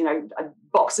because,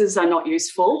 boxes are not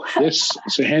useful. Yes,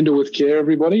 so handle with care,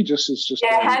 everybody. Handle with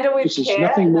care. This is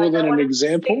nothing more than an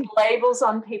example. Stick labels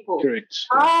on people. Correct.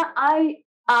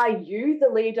 Are you, the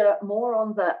leader, more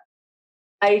on the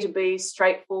A to B,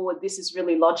 straightforward, this is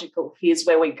really logical, here's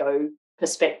where we go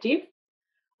perspective?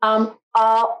 Are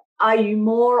you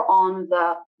more on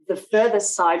the further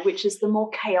side, which is the more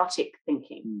chaotic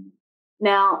thinking?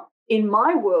 Now, in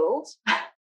my world,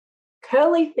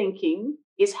 curly thinking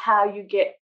is how you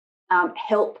get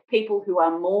help people who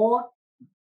are more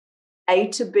A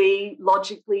to B,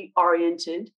 logically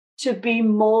oriented, to be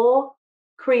more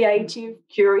creative,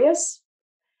 curious.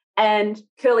 And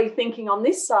curly thinking on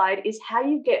this side is how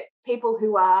you get people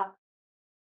who are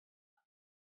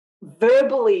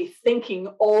verbally thinking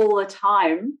all the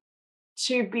time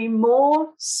to be more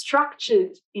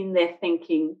structured in their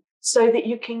thinking, so that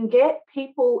you can get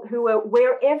people who are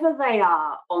wherever they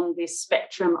are on this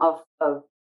spectrum of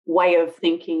way of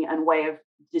thinking and way of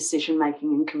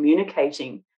decision-making and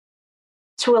communicating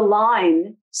to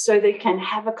align so they can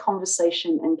have a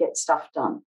conversation and get stuff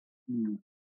done.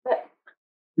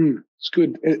 It's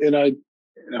good. And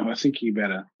I'm thinking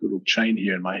about a little chain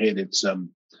here in my head. It's,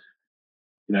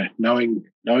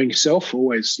 knowing self,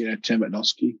 always, Tim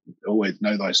Atnosky, always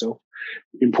know thyself.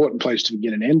 Important place to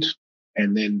begin and end.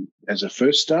 And then as a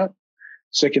first start,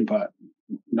 second part,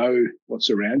 know what's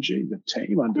around you, the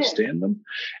team, understand them.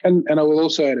 And I will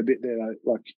also add a bit there,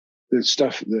 like the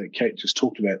stuff that Kate just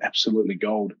talked about, absolutely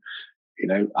gold.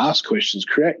 Ask questions,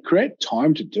 create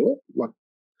time to do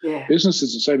it.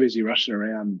 Businesses are so busy rushing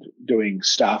around doing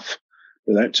stuff,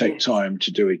 they don't take time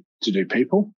to do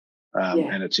people.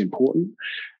 And it's important.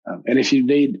 And if you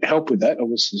need help with that,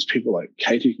 obviously there's people like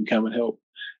Kate who can come and help.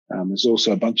 There's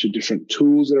also a bunch of different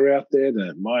tools that are out there,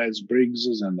 the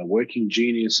Myers-Briggses and the Working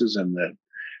Geniuses and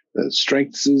the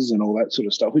Strengths and all that sort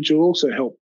of stuff, which will also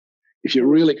help if you're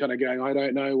really kind of going, I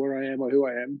don't know where I am or who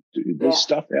I am. There's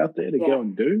stuff out there to go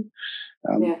and do.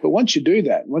 But once you do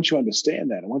that, once you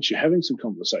understand that, and once you're having some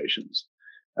conversations,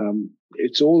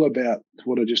 it's all about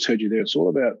what I just heard you there. It's all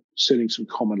about setting some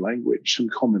common language, some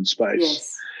common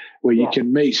space where you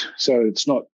can meet. So it's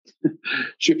not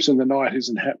ships in the night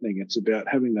isn't happening. It's about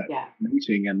having that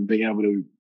meeting and being able to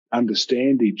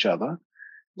understand each other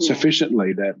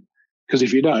sufficiently that, because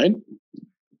if you don't,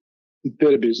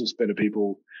 better business, better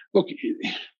people. Look,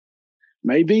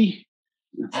 maybe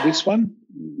this one,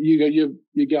 you're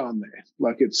going there.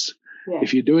 Like it's,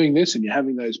 if you're doing this and you're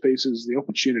having those pieces, the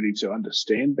opportunity to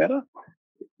understand better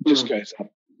just goes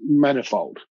up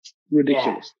manifold,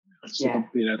 ridiculous.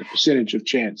 The percentage of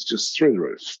chance just through the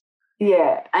roof.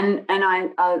 Yeah, and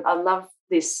I love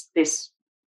this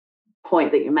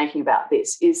point that you're making about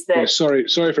this is that. Yeah, sorry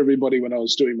for everybody when I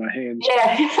was doing my hands.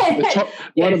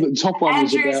 One of the top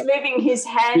ones Andrew's was about moving his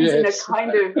hands in a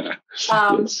kind of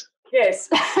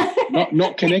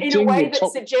not connecting in a way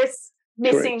that suggests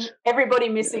everybody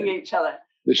missing each other.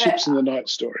 The ships in the night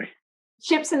story.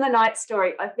 Ships in the night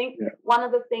story. I think one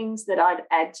of the things that I'd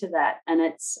add to that, and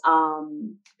it's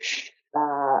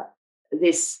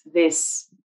this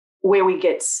where we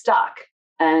get stuck,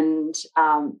 and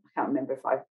I can't remember if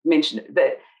I mentioned it,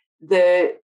 but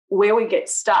where we get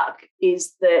stuck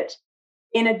is that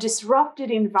in a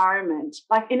disrupted environment,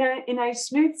 like in a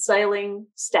smooth sailing,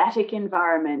 static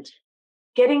environment,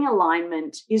 getting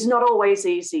alignment is not always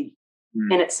easy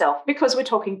in itself, because we're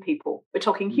talking people, we're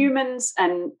talking humans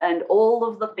and all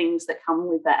of the things that come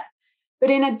with that.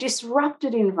 But in a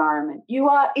disrupted environment, you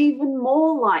are even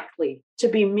more likely to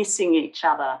be missing each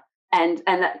other and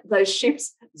those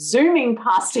ships zooming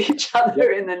past each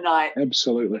other in the night.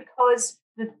 Absolutely. Because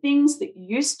the things that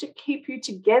used to keep you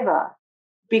together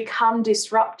become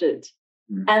disrupted.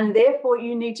 And therefore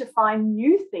you need to find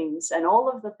new things, and all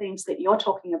of the things that you're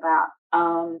talking about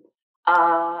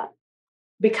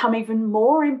become even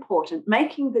more important,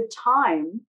 making the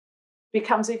time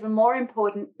becomes even more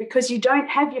important because you don't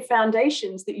have your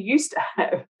foundations that you used to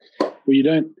have. Well, you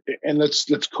don't, and let's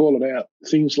call it out.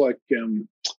 Things like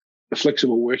the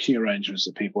flexible working arrangements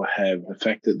that people have, the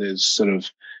fact that there's sort of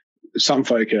some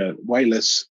folk are way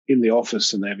less in the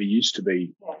office than they ever used to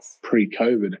be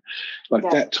pre-COVID, like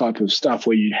that type of stuff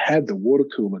where you had the water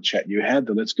cooler chat, you had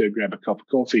the let's go grab a cup of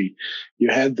coffee, you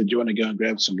had the do you want to go and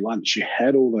grab some lunch, you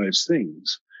had all those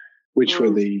things, which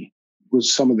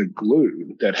was some of the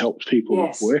glue that helped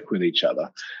people work with each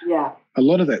other. Yeah. A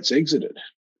lot of that's exited.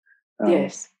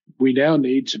 Yes. We now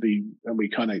need to be, and we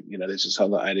kind of, there's this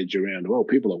other adage around, well,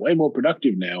 people are way more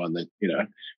productive now, and that,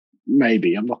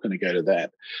 maybe I'm not going to go to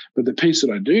that. But the piece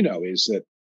that I do know is that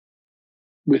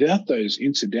without those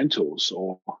incidentals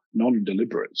or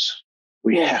non-deliberates,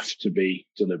 we have to be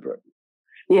deliberate.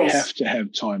 Yes. We have to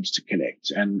have times to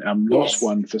connect. And I'm not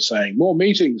one for saying more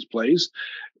meetings, please,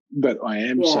 but I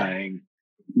am saying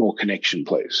more connection,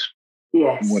 please.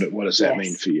 Yes. What does that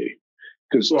mean for you?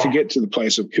 Because to get to the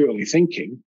place of curly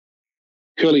thinking,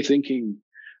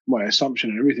 my assumption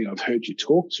and everything I've heard you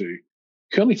talk to,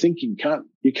 curly thinking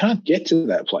you can't get to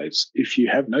that place if you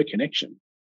have no connection,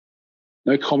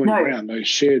 no common ground, no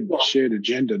shared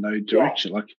agenda, no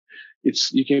direction. Like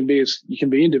you can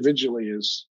be individually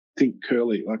as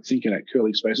thinking at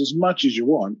curly space as much as you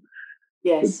want.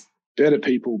 Yes. Better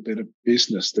people, better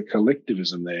business, the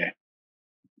collectivism there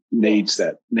needs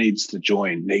to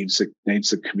join, needs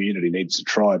the community, needs the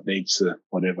tribe, needs the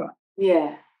whatever.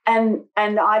 Yeah. And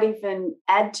I'd even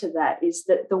add to that is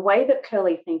that the way that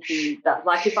curly thinking,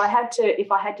 like if I had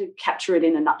to capture it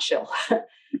in a nutshell,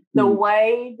 the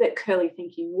way that curly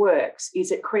thinking works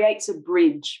is it creates a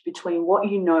bridge between what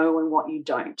you know and what you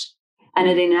don't. And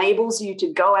it enables you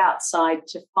to go outside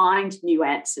to find new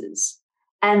answers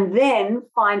and then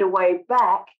find a way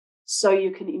back so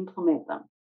you can implement them.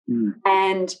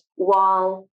 And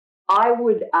while I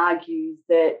would argue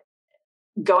that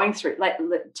going through,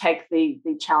 take the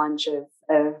challenge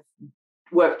of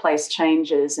workplace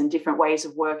changes and different ways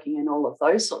of working and all of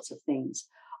those sorts of things,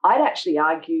 I'd actually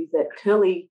argue that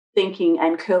curly thinking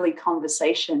and curly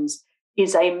conversations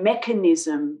is a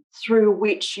mechanism through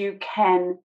which you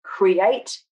can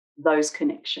create those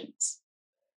connections.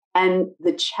 And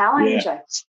the challenge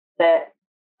that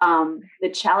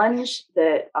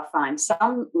I find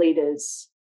some leaders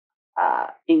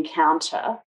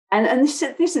encounter, and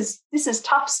this is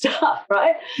tough stuff,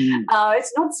 right?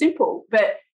 It's not simple,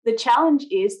 but the challenge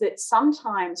is that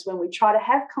sometimes when we try to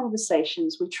have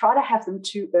conversations, we try to have them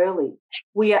too early.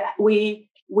 We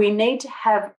need to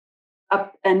have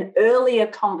an earlier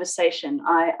conversation.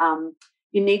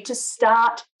 You need to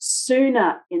start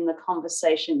sooner in the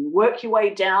conversation. Work your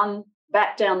way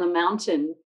back down the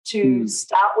mountain to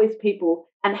start with people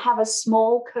and have a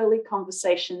small curly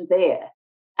conversation there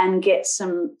and get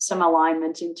some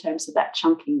alignment in terms of that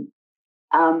chunking.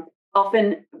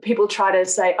 Often people try to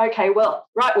say, okay, well,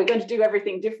 right, we're going to do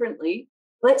everything differently.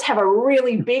 Let's have a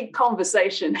really big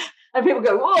conversation. And people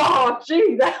go, oh,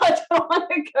 gee, I don't want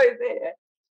to go there.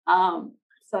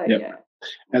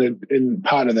 And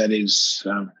part of that is,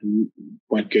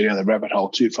 won't go down the rabbit hole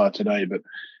too far today, but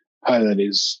part of that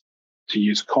is, to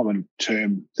use a common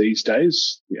term these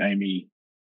days, the Amy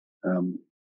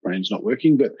brain's not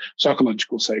working, but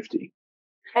psychological safety.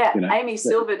 Yeah, Amy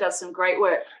Silver does some great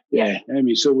work. Yeah,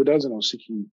 Amy Silver does, and I was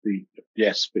thinking the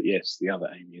other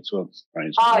Amy as well.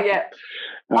 Brain's not working.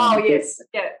 It's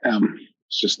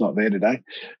just not there today.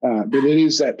 But it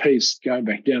is that piece going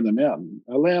back down the mountain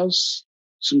allows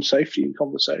some safety in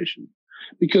conversation,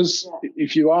 because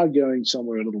if you are going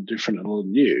somewhere a little different, a little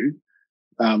new,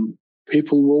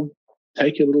 people will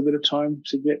take a little bit of time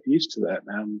to get used to that.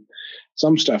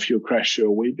 Some stuff you'll crash through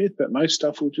a wee bit, but most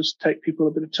stuff will just take people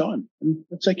a bit of time, and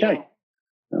that's okay.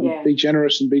 Be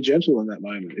generous and be gentle in that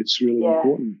moment. It's really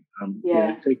important.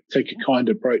 Take a kind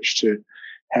approach to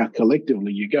how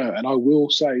collectively you go. And I will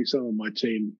say, some of my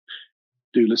team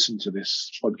do listen to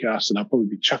this podcast, and I'll probably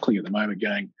be chuckling at the moment,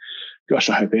 going, "Gosh,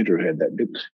 I hope Andrew heard that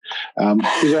bit,"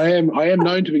 because I am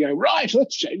known to be going, right,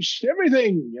 let's change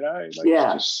everything.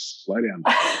 Just slow down.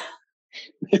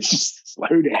 Let's just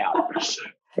slow down.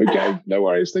 Okay, no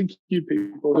worries. Thank you,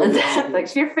 people.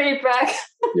 Thanks for your feedback.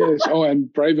 Yes. Oh,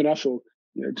 and brave enough, or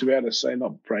to be able to say,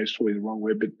 not brave is probably the wrong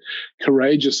word, but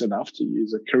courageous enough, to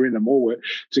use a Corinna Moore word,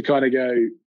 to kind of go,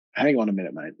 hang on a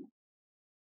minute, mate.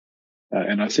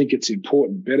 And I think it's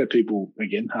important. Better people,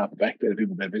 again, harper back, better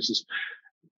people, better business.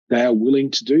 They are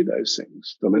willing to do those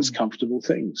things, the less comfortable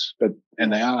things,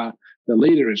 and the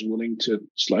leader is willing to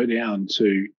slow down,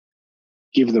 to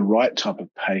give the right type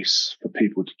of pace for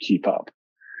people to keep up.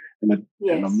 And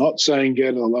I'm not saying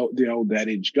go to the old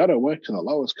adage, got to work to the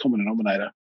lowest common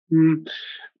denominator.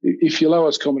 If your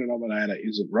lowest common denominator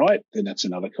isn't right, then that's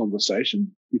another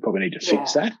conversation. You probably need to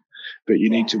fix that, but you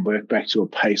need to work back to a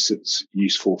pace that's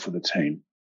useful for the team.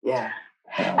 Yeah.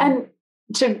 And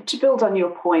to build on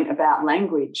your point about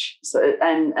language,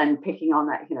 and picking on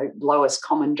that, lowest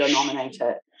common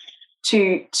denominator,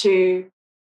 to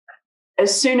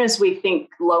as soon as we think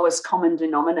lowest common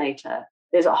denominator,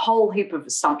 there's a whole heap of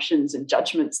assumptions and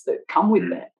judgments that come with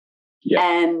that. Yeah.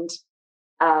 And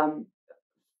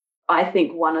I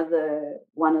think one of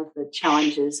the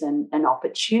challenges and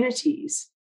opportunities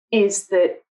is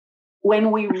that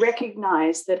when we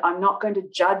recognize that I'm not going to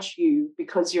judge you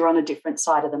because you're on a different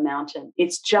side of the mountain,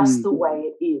 it's just the way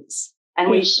it is. And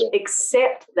we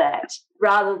accept that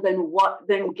rather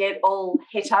than get all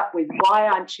het up with why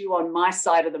aren't you on my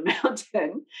side of the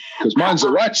mountain? Because mine's the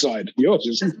right side. Yours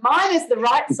isn't. Mine is the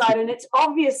right side, and it's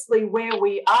obviously where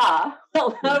we are,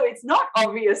 although it's not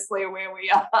obviously where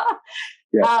we are.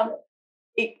 Yeah.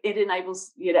 It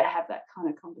enables you to have that kind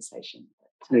of conversation.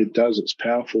 It does. It's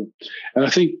powerful. And I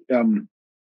think I'm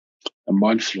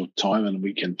mindful of time, and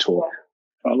we can talk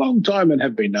for a long time and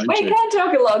have been known to. We can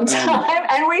talk a long time,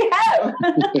 and we have.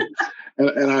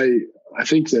 and I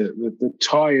think the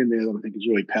tie in there that I think is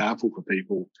really powerful for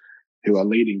people who are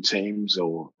leading teams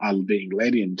or are being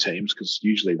led in teams, because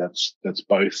usually that's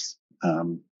both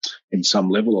in some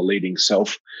level, or leading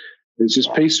self. There's this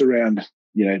piece around,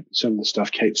 some of the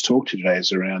stuff Kate's talked to today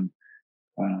is around,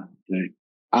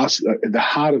 the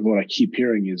heart of what I keep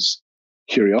hearing is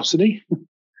curiosity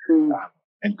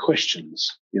and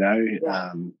questions,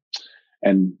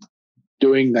 and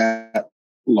doing that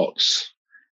lots.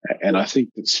 And I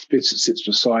think that sits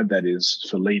beside that is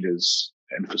for leaders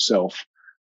and for self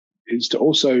is to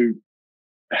also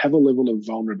have a level of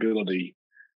vulnerability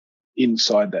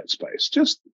inside that space.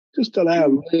 Just allow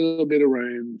a little bit of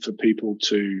room for people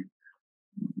to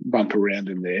bump around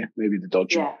in there, maybe the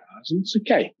dodging cars. And it's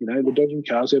okay. The dodging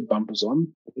cars have bumpers on.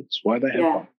 That's why they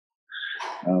have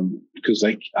bumpers. Because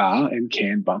they are and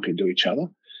can bump into each other.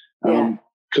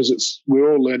 Because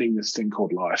we're all learning this thing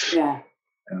called life.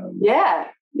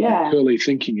 Curly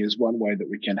thinking is one way that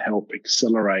we can help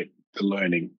accelerate the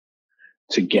learning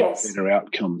to get better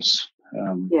outcomes.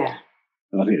 And I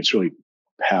think it's really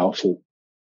powerful.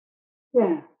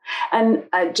 Yeah. And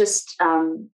just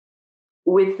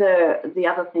with the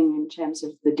other thing in terms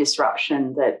of the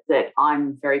disruption that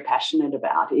I'm very passionate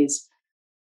about is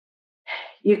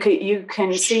you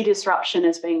can see disruption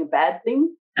as being a bad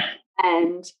thing.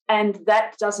 And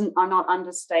that doesn't, I'm not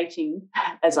understating,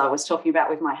 as I was talking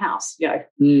about with my house,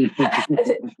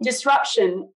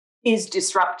 disruption is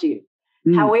disruptive.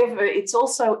 However, it's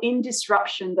also in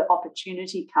disruption that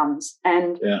opportunity comes.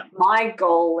 And my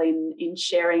goal in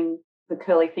sharing the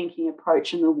Curly thinking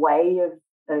approach and the way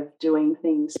of doing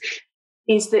things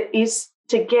is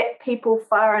to get people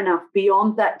far enough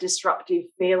beyond that disruptive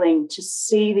feeling to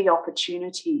see the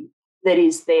opportunity that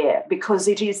is there, because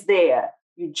it is there.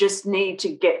 You just need to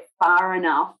get far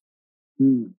enough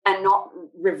and not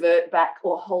revert back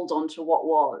or hold on to what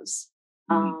was.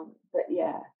 But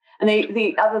yeah. And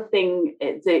the other thing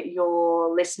that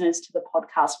your listeners to the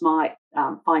podcast might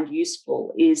find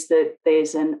useful is that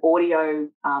there's an audio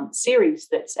series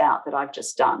that's out that I've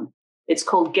just done. It's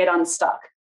called Get Unstuck.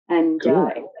 And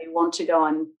if they want to go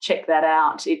and check that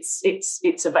out,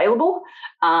 it's available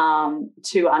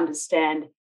to understand.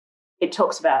 It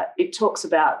talks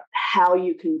about how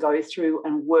you can go through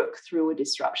and work through a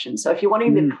disruption. So if you're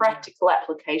wanting the practical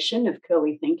application of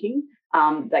Curly thinking,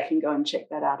 they can go and check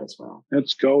that out as well.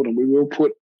 That's gold. And we will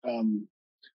put,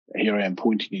 here I am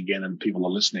pointing again and people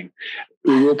are listening,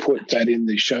 we will put that in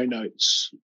the show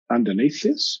notes underneath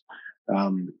this.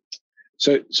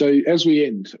 So as we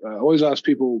end, I always ask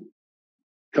people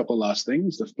a couple of last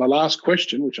things. The last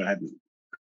question, which I hadn't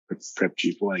prepped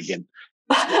you for again.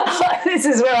 This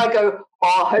is where I go,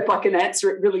 I hope I can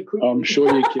answer it really quickly. I'm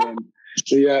sure you can.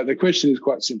 The question is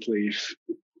quite simply, if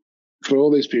for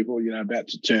all these people, about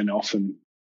to turn off and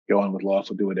go on with life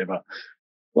or do whatever,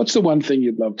 what's the one thing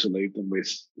you'd love to leave them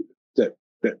with that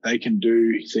they can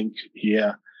do, think,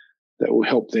 hear, that will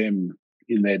help them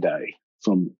in their day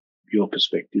from your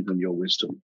perspective and your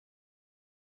wisdom?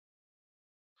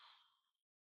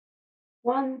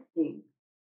 One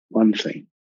thing.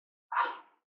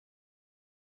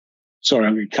 Sorry,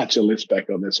 I'm going to cut your list back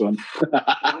on this one.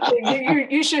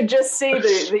 you should just see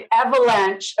the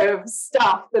avalanche of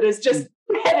stuff that is just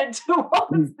headed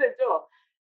towards the door.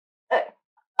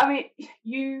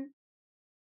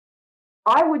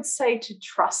 I would say to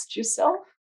trust yourself,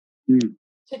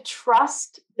 to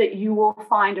trust that you will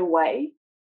find a way,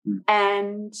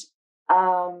 and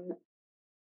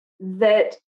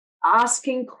that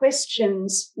asking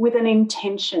questions with an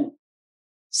intention.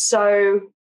 So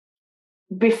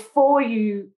before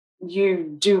you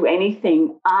do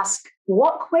anything, ask,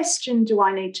 what question do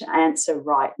I need to answer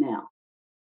right now?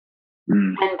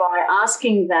 And by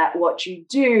asking that, what you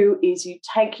do is you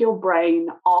take your brain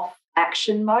off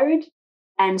action mode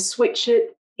and switch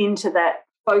it into that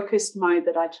focused mode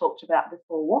that I talked about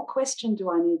before. What question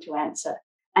do I need to answer?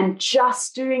 And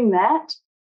just doing that,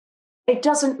 it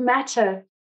doesn't matter.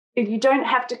 You don't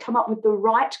have to come up with the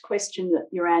right question that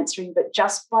you're answering, but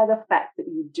just by the fact that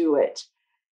you do it,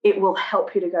 it will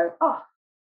help you to go, oh,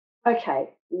 okay,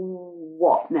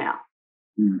 what now?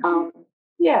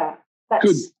 Yeah, that's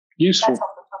good, useful. That's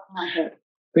off the top of my head.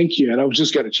 Thank you. And I was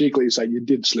just going to cheekily say you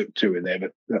did slip two in there,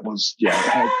 but that was,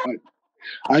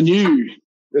 I knew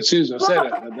as soon as I said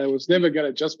it that there was never going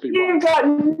to just be one. You've got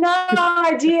no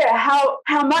idea how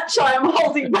much I am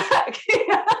holding back.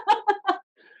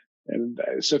 And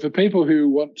so for people who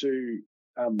want to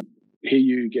hear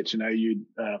you, get to know you,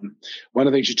 one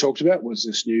of the things you talked about was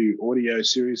this new audio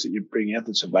series that you're bringing out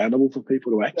that's available for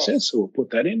people to access. Yes. So we'll put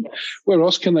that in. Yes. Where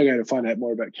else can they go to find out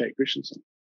more about Kate Christensen?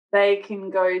 They can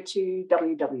go to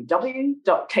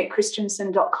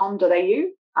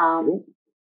www.katechristensen.com.au. Cool.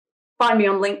 Find me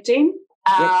on LinkedIn.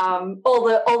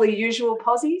 All the usual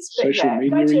posies. Social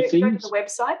media things. Go to the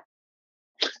website.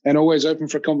 And always open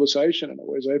for conversation and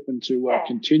always open to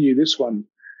continue this one.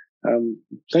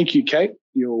 Thank you, Kate.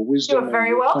 Your wisdom and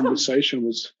your conversation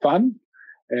was fun.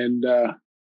 And I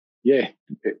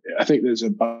think there's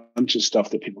a bunch of stuff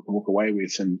that people can walk away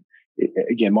with. And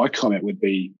again, my comment would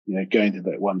be, going to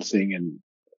that one thing. And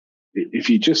if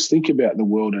you just think about the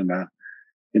world in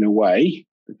a way,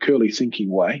 a curly thinking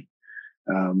way,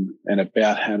 and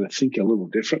about how to think a little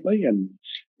differently. And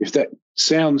if that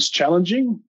sounds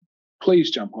challenging,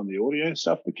 please jump on the audio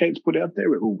stuff that Kate's put out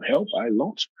there. It will help a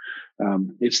lot.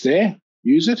 It's there.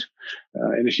 Use it.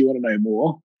 And if you want to know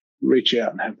more, reach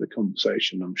out and have the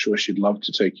conversation. I'm sure she'd love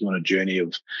to take you on a journey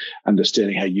of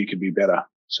understanding how you can be better.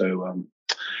 So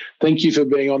thank you for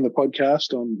being on the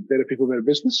podcast on Better People, Better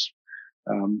Business.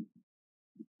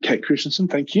 Kate Christensen,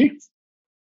 thank you.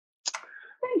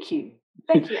 Thank you.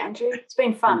 Thank you, Andrew. It's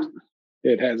been fun.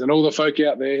 It has. And all the folk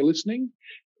out there listening,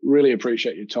 really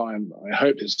appreciate your time. I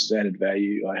hope this has added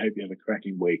value. I hope you have a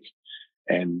cracking week.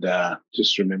 And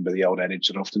just remember the old adage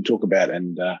that I often talk about,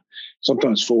 and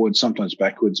sometimes forwards, sometimes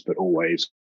backwards, but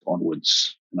always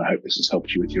onwards. And I hope this has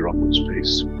helped you with your onwards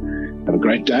piece. Have a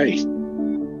great day.